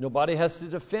 Nobody has to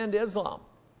defend Islam.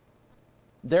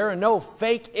 There are no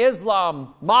fake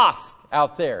Islam mosques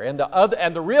out there. And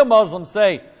the real Muslims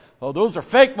say, oh, those are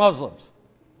fake Muslims.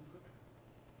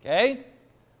 Okay?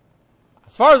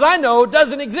 As far as I know, it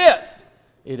doesn't exist.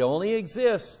 It only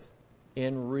exists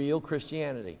in real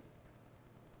Christianity.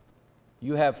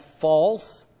 You have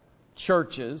false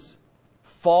churches,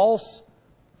 false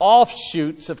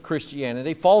offshoots of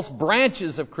Christianity, false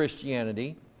branches of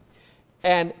Christianity,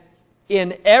 and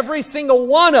in every single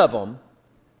one of them,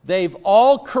 they've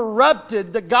all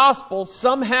corrupted the gospel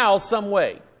somehow, some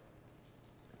way.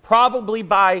 Probably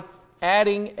by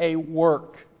adding a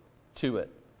work to it.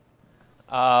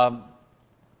 Some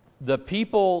of the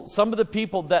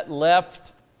people that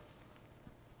left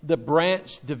the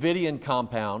Branch Davidian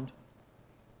compound,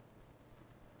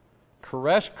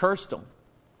 Koresh cursed them.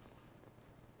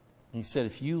 He said,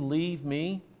 if you leave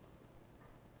me,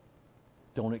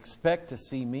 don't expect to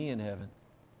see me in heaven.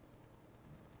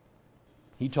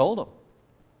 He told them,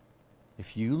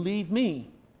 if you leave me,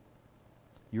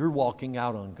 you're walking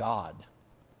out on God.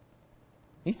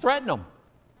 He threatened them.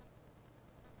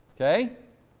 Okay?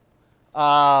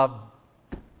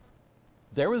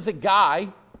 There was a guy,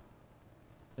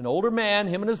 an older man,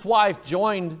 him and his wife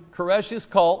joined Koresh's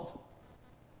cult.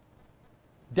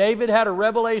 David had a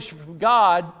revelation from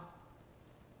God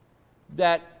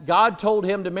that God told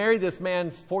him to marry this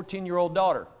man's 14-year-old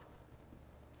daughter.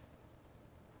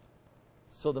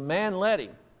 So the man let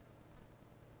him.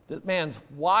 This man's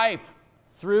wife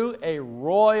threw a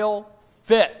royal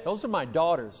fit. Those are my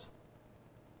daughters,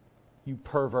 you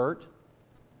pervert.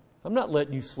 I'm not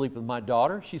letting you sleep with my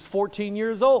daughter. She's 14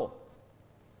 years old.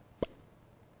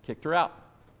 Kicked her out.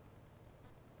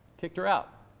 Kicked her out.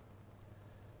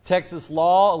 Texas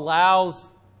law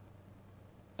allows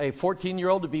a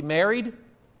 14-year-old to be married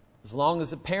as long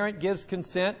as a parent gives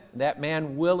consent. That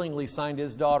man willingly signed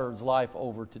his daughter's life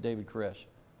over to David Koresh.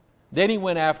 Then he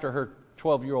went after her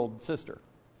 12-year-old sister.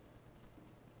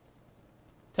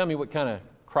 Tell me what kind of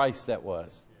Christ that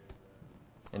was.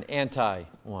 An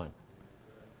anti-one.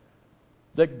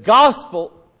 The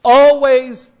gospel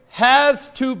always has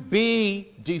to be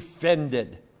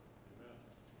defended.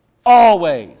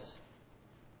 Always.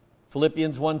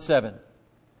 Philippians 1:7.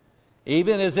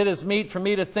 Even as it is meet for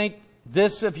me to think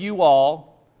this of you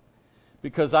all,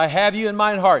 because I have you in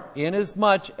mine heart,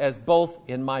 inasmuch as both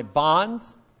in my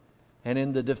bonds and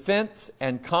in the defense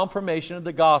and confirmation of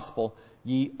the gospel,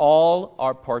 ye all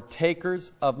are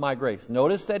partakers of my grace.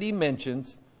 Notice that he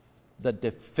mentions the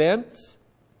defense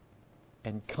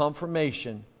and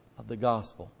confirmation of the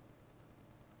gospel.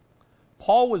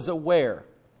 Paul was aware.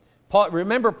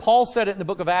 Remember, Paul said it in the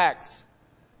book of Acts,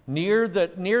 near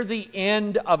the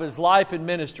end of his life and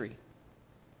ministry.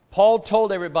 Paul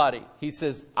told everybody, he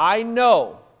says, I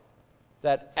know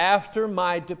that after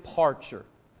my departure,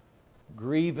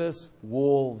 grievous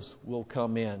wolves will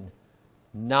come in,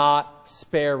 not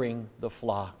sparing the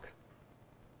flock.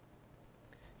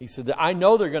 He said that I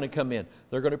know they're going to come in.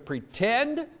 They're going to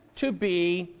pretend to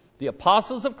be the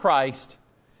apostles of Christ.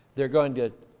 They're going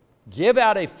to give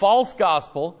out a false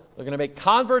gospel. They're going to make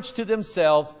converts to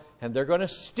themselves, and they're going to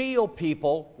steal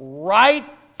people right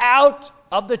out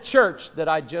of the church that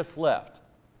I just left.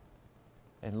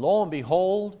 And lo and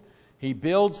behold,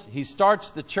 he starts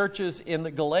the churches in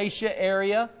the Galatia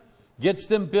area, gets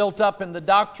them built up in the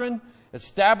doctrine,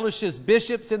 establishes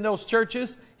bishops in those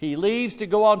churches. He leaves to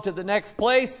go on to the next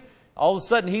place. All of a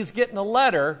sudden, he's getting a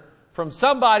letter from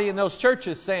somebody in those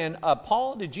churches saying,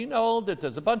 Paul, did you know that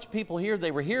there's a bunch of people here,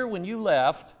 they were here when you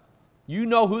left, you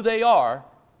know who they are.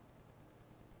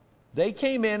 They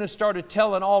came in and started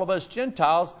telling all of us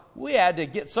Gentiles we had to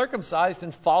get circumcised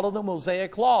and follow the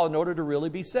Mosaic law in order to really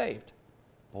be saved.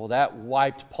 Well, that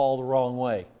wiped Paul the wrong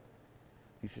way.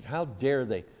 He said, how dare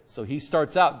they? So he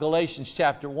starts out Galatians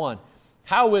chapter 1.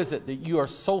 How is it that you are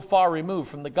so far removed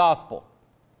from the gospel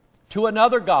to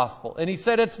another gospel? And he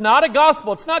said, it's not a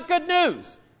gospel. It's not good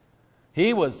news.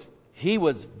 He was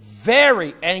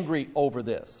very angry over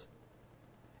this.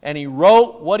 And he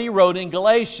wrote what he wrote in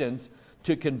Galatians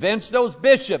to convince those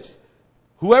bishops,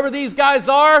 whoever these guys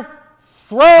are,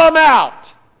 throw them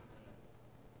out.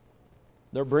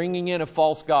 They're bringing in a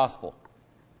false gospel.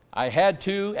 I had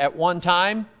to, at one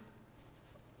time,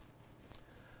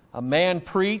 a man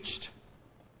preached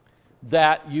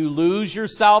that you lose your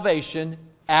salvation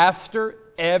after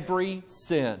every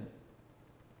sin.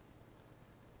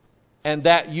 And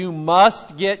that you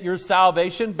must get your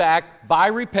salvation back by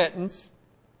repentance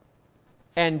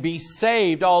and be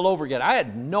saved all over again. I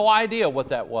had no idea what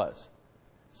that was.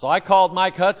 So I called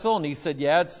Mike Hutzel and he said,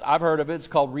 yeah, I've heard of it. It's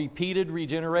called repeated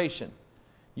regeneration.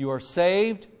 You are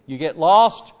saved, you get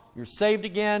lost, you're saved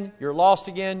again, you're lost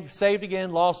again, you're saved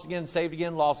again, lost again, saved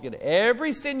again, lost again.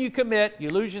 Every sin you commit, you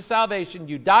lose your salvation,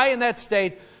 you die in that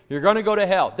state, you're going to go to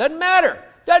hell. Doesn't matter.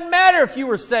 Doesn't matter if you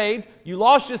were saved, you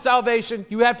lost your salvation,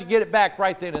 you have to get it back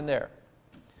right then and there.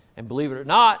 And believe it or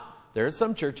not, there are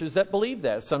some churches that believe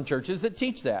that, some churches that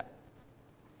teach that.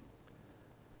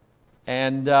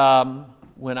 And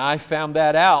when I found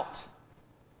that out,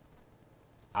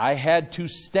 I had to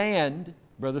stand.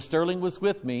 Brother Sterling was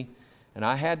with me, and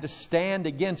I had to stand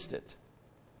against it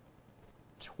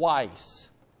twice.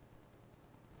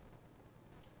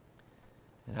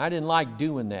 And I didn't like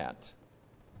doing that.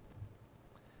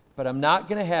 But I'm not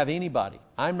going to have anybody,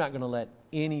 I'm not going to let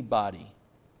anybody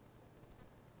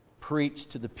preach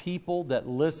to the people that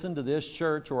listen to this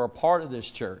church or are part of this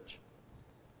church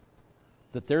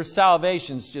that their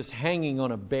salvation's just hanging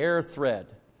on a bare thread.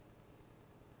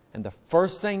 And the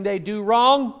first thing they do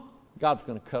wrong, God's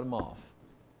going to cut them off.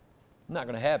 I'm not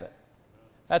going to have it.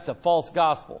 That's a false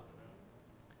gospel.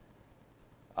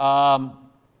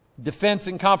 Defense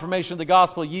and confirmation of the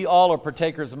gospel, ye all are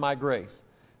partakers of my grace.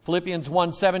 Philippians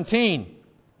 1:17.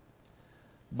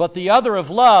 But the other of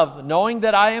love, knowing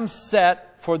that I am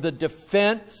set for the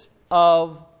defense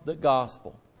of the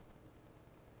gospel.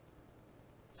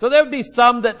 So there would be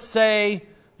some that say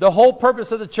the whole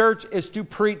purpose of the church is to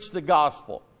preach the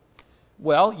gospel.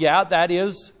 Well, yeah, that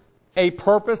is a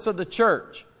purpose of the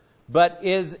church. But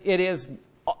it is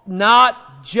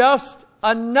not just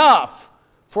enough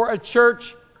for a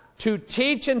church to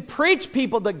teach and preach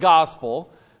people the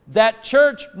gospel. That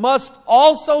church must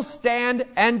also stand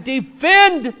and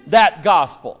defend that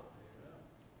gospel.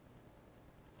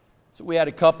 So we had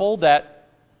a couple that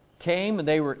came and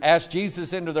they were asked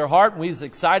Jesus into their heart, and we was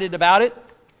excited about it.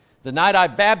 The night I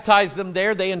baptized them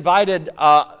there, they invited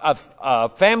a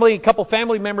couple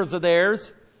family members of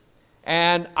theirs.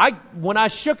 And when I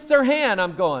shook their hand,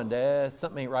 I'm going,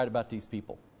 something ain't right about these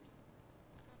people.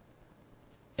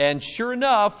 And sure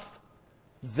enough,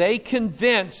 they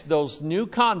convinced those new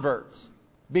converts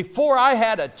before I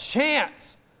had a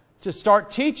chance to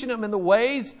start teaching them in the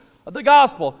ways of the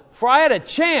gospel. Before I had a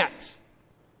chance,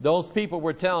 those people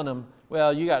were telling them,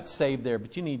 well, you got saved there,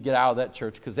 but you need to get out of that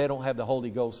church because they don't have the Holy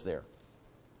Ghost there.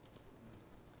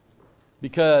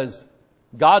 Because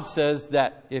God says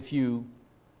that if you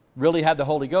really have the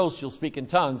Holy Ghost, you'll speak in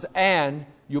tongues and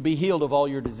you'll be healed of all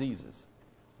your diseases.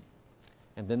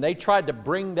 And then they tried to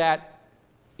bring that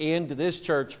into this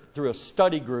church through a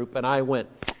study group, and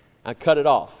I cut it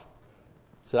off.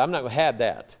 Said, I'm not going to have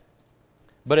that.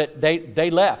 But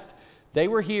they left. They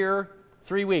were here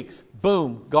 3 weeks.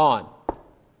 Boom, gone.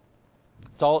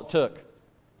 That's all it took.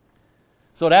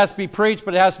 So it has to be preached,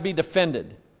 but it has to be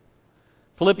defended.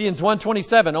 Philippians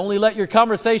 1:27, only let your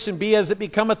conversation be as it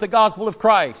becometh the gospel of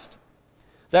Christ,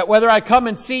 that whether I come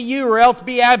and see you or else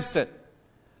be absent,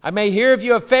 I may hear of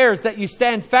your affairs, that you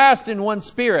stand fast in one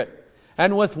spirit,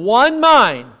 and with one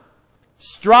mind,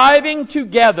 striving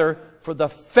together for the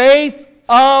faith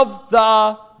of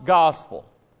the gospel.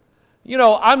 You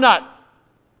know, I'm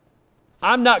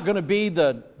not going to be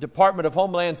the Department of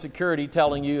Homeland Security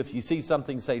telling you if you see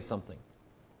something, say something.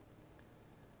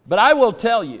 But I will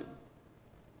tell you,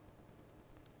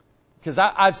 because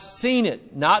I've seen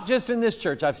it, not just in this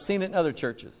church, I've seen it in other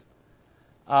churches.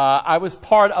 I was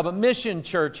part of a mission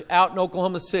church out in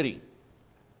Oklahoma City.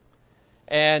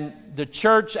 And the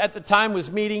church at the time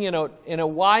was meeting in a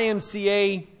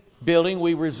YMCA building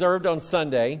we reserved on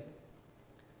Sunday.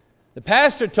 The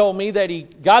pastor told me that he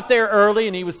got there early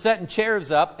and he was setting chairs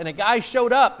up, and a guy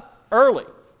showed up early,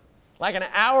 like an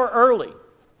hour early.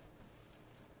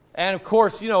 And of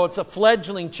course, it's a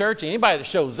fledgling church. Anybody that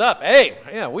shows up, hey,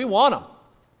 yeah, we want them.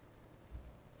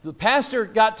 So the pastor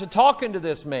got to talking to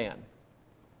this man.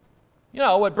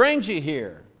 What brings you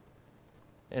here?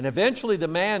 And eventually the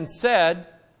man said,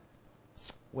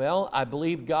 well, I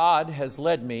believe God has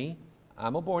led me.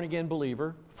 I'm a born-again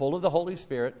believer, full of the Holy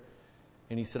Spirit.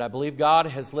 And he said, I believe God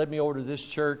has led me over to this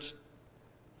church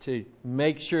to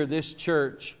make sure this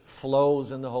church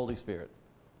flows in the Holy Spirit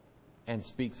and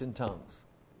speaks in tongues.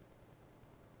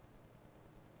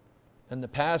 And the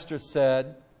pastor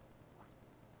said,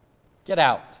 get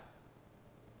out.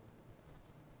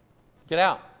 Get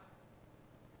out.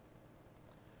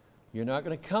 You're not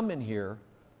going to come in here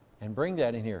and bring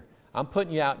that in here. I'm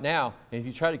putting you out now, and if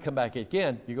you try to come back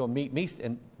again, you're going to meet me.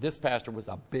 And this pastor was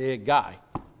a big guy.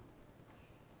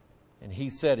 And he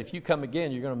said, if you come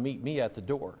again, you're going to meet me at the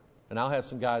door, and I'll have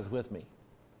some guys with me.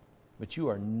 But you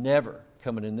are never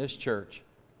coming in this church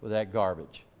with that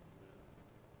garbage.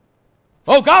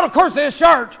 Oh, God, of course, this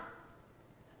church.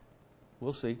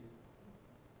 We'll see.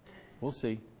 We'll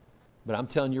see. But I'm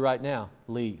telling you right now,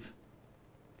 leave.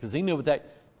 Because he knew what that...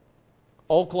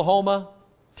 Oklahoma,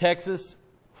 Texas,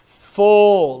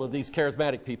 full of these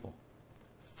charismatic people.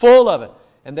 Full of it.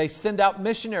 And they send out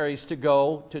missionaries to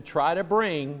go to try to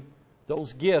bring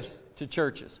those gifts to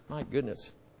churches. My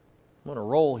goodness. I'm on a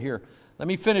roll here. Let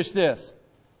me finish this.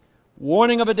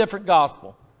 Warning of a different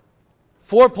gospel.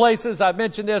 4 places, I've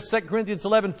mentioned this, 2 Corinthians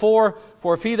 11:4.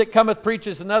 For if he that cometh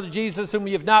preaches another Jesus whom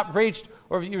ye have not preached,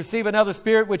 or if you receive another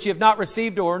spirit which ye have not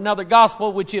received, or another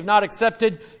gospel which ye have not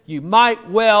accepted, you might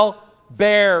well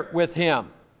bear with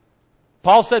him.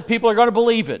 Paul said people are going to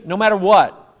believe it, no matter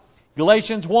what.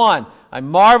 Galatians 1. I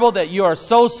marvel that you are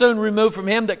so soon removed from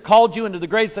him that called you into the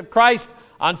grace of Christ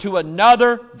unto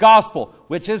another gospel,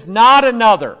 which is not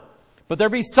another. But there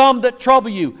be some that trouble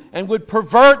you and would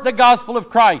pervert the gospel of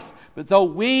Christ. But though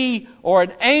we or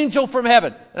an angel from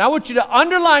heaven, and I want you to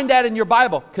underline that in your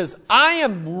Bible, because I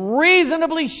am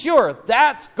reasonably sure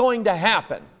that's going to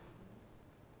happen.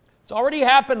 It's already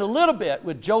happened a little bit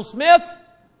with Joe Smith,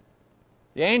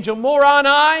 the angel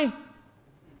Moroni.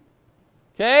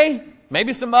 Okay?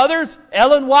 Maybe some others.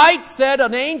 Ellen White said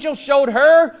an angel showed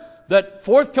her that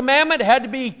 4th commandment had to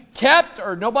be kept,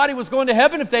 or nobody was going to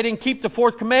heaven if they didn't keep the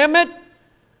 4th commandment.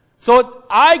 So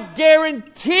I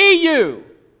guarantee you,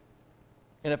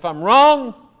 and if I'm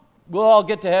wrong, we'll all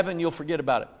get to heaven and you'll forget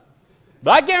about it.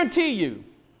 But I guarantee you,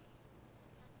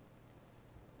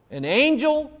 an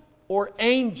angel or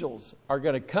angels are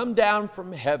going to come down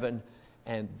from heaven,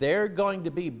 and they're going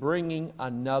to be bringing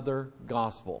another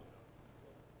gospel.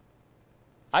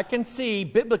 I can see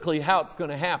biblically how it's going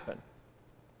to happen.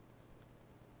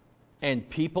 And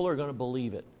people are going to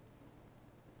believe it.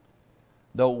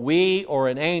 Though we or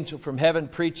an angel from heaven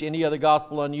preach any other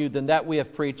gospel unto you than that we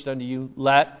have preached unto you,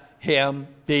 let him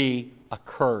be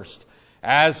accursed.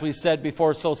 As we said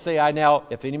before, so say I now,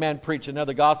 if any man preach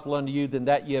another gospel unto you than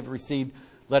that ye have received,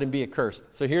 let him be accursed.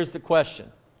 So here's the question.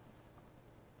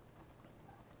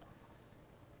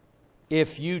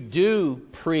 If you do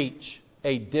preach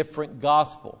a different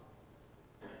gospel,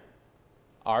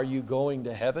 are you going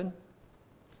to heaven?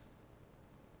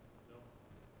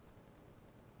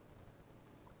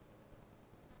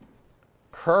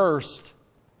 Cursed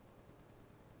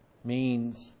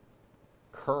means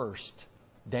cursed,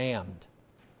 damned,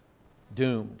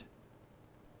 doomed.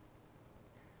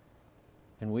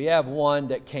 And we have one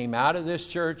that came out of this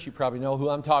church. You probably know who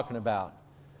I'm talking about.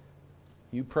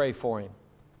 You pray for him.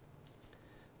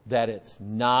 That it's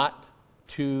not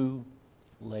too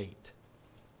late.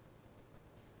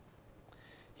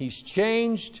 He's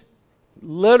changed,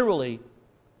 literally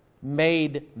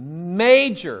made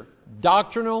major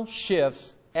doctrinal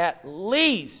shifts at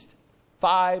least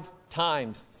 5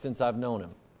 times since I've known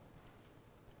him.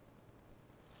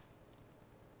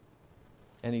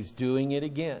 And he's doing it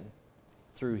again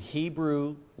through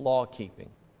Hebrew law keeping.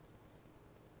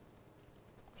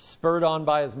 Spurred on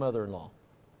by his mother-in-law.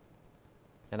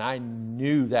 And I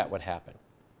knew that would happen.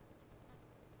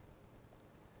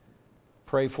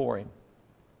 Pray for him.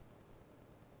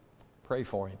 Pray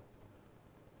for him.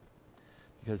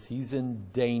 Because he's in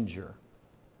danger.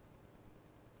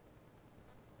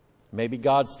 Maybe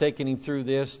God's taking him through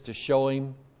this to show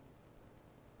him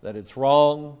that it's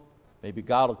wrong. Maybe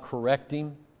God will correct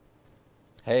him.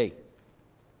 Hey,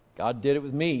 God did it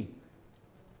with me.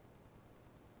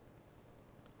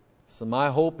 So my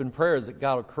hope and prayer is that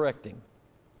God will correct him.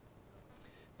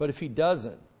 But if he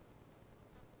doesn't,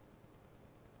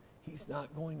 he's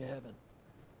not going to heaven.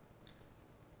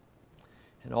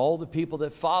 And all the people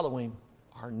that follow him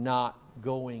are not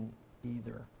going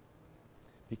either,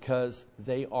 because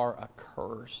they are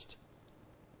accursed.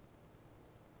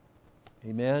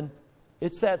 Amen?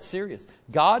 It's that serious.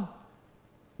 God,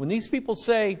 when these people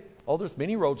say, oh, there's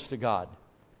many roads to God,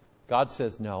 God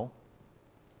says, no,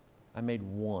 I made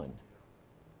one.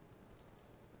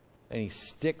 And he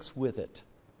sticks with it.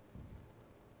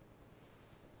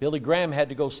 Billy Graham had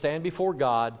to go stand before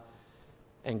God,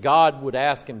 and God would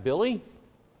ask him, Billy,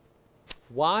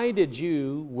 why did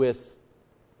you, with,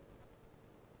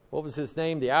 what was his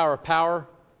name, the Hour of Power,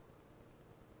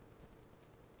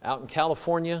 out in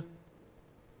California?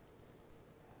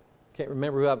 Can't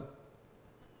remember who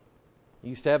he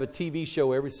used to have a TV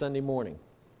show every Sunday morning.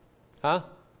 Huh?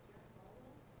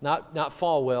 Not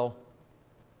Falwell.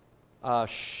 I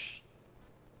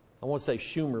want to say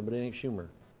Schumer, but it ain't Schumer.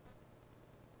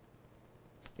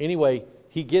 Anyway,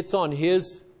 he gets on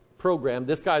his program.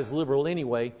 This guy's liberal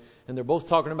anyway, and they're both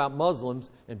talking about Muslims.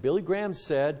 And Billy Graham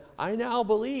said, I now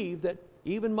believe that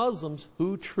even Muslims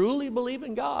who truly believe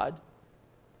in God,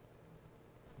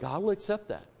 God will accept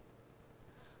that.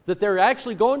 That they're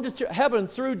actually going to heaven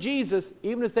through Jesus,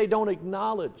 even if they don't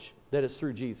acknowledge that it's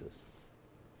through Jesus.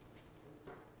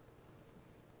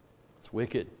 It's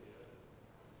wicked.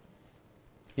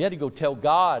 He had to go tell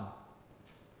God,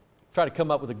 try to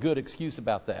come up with a good excuse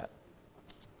about that.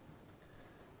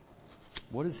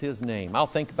 What is his name? I'll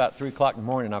think about 3 o'clock in the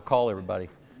morning and I'll call everybody.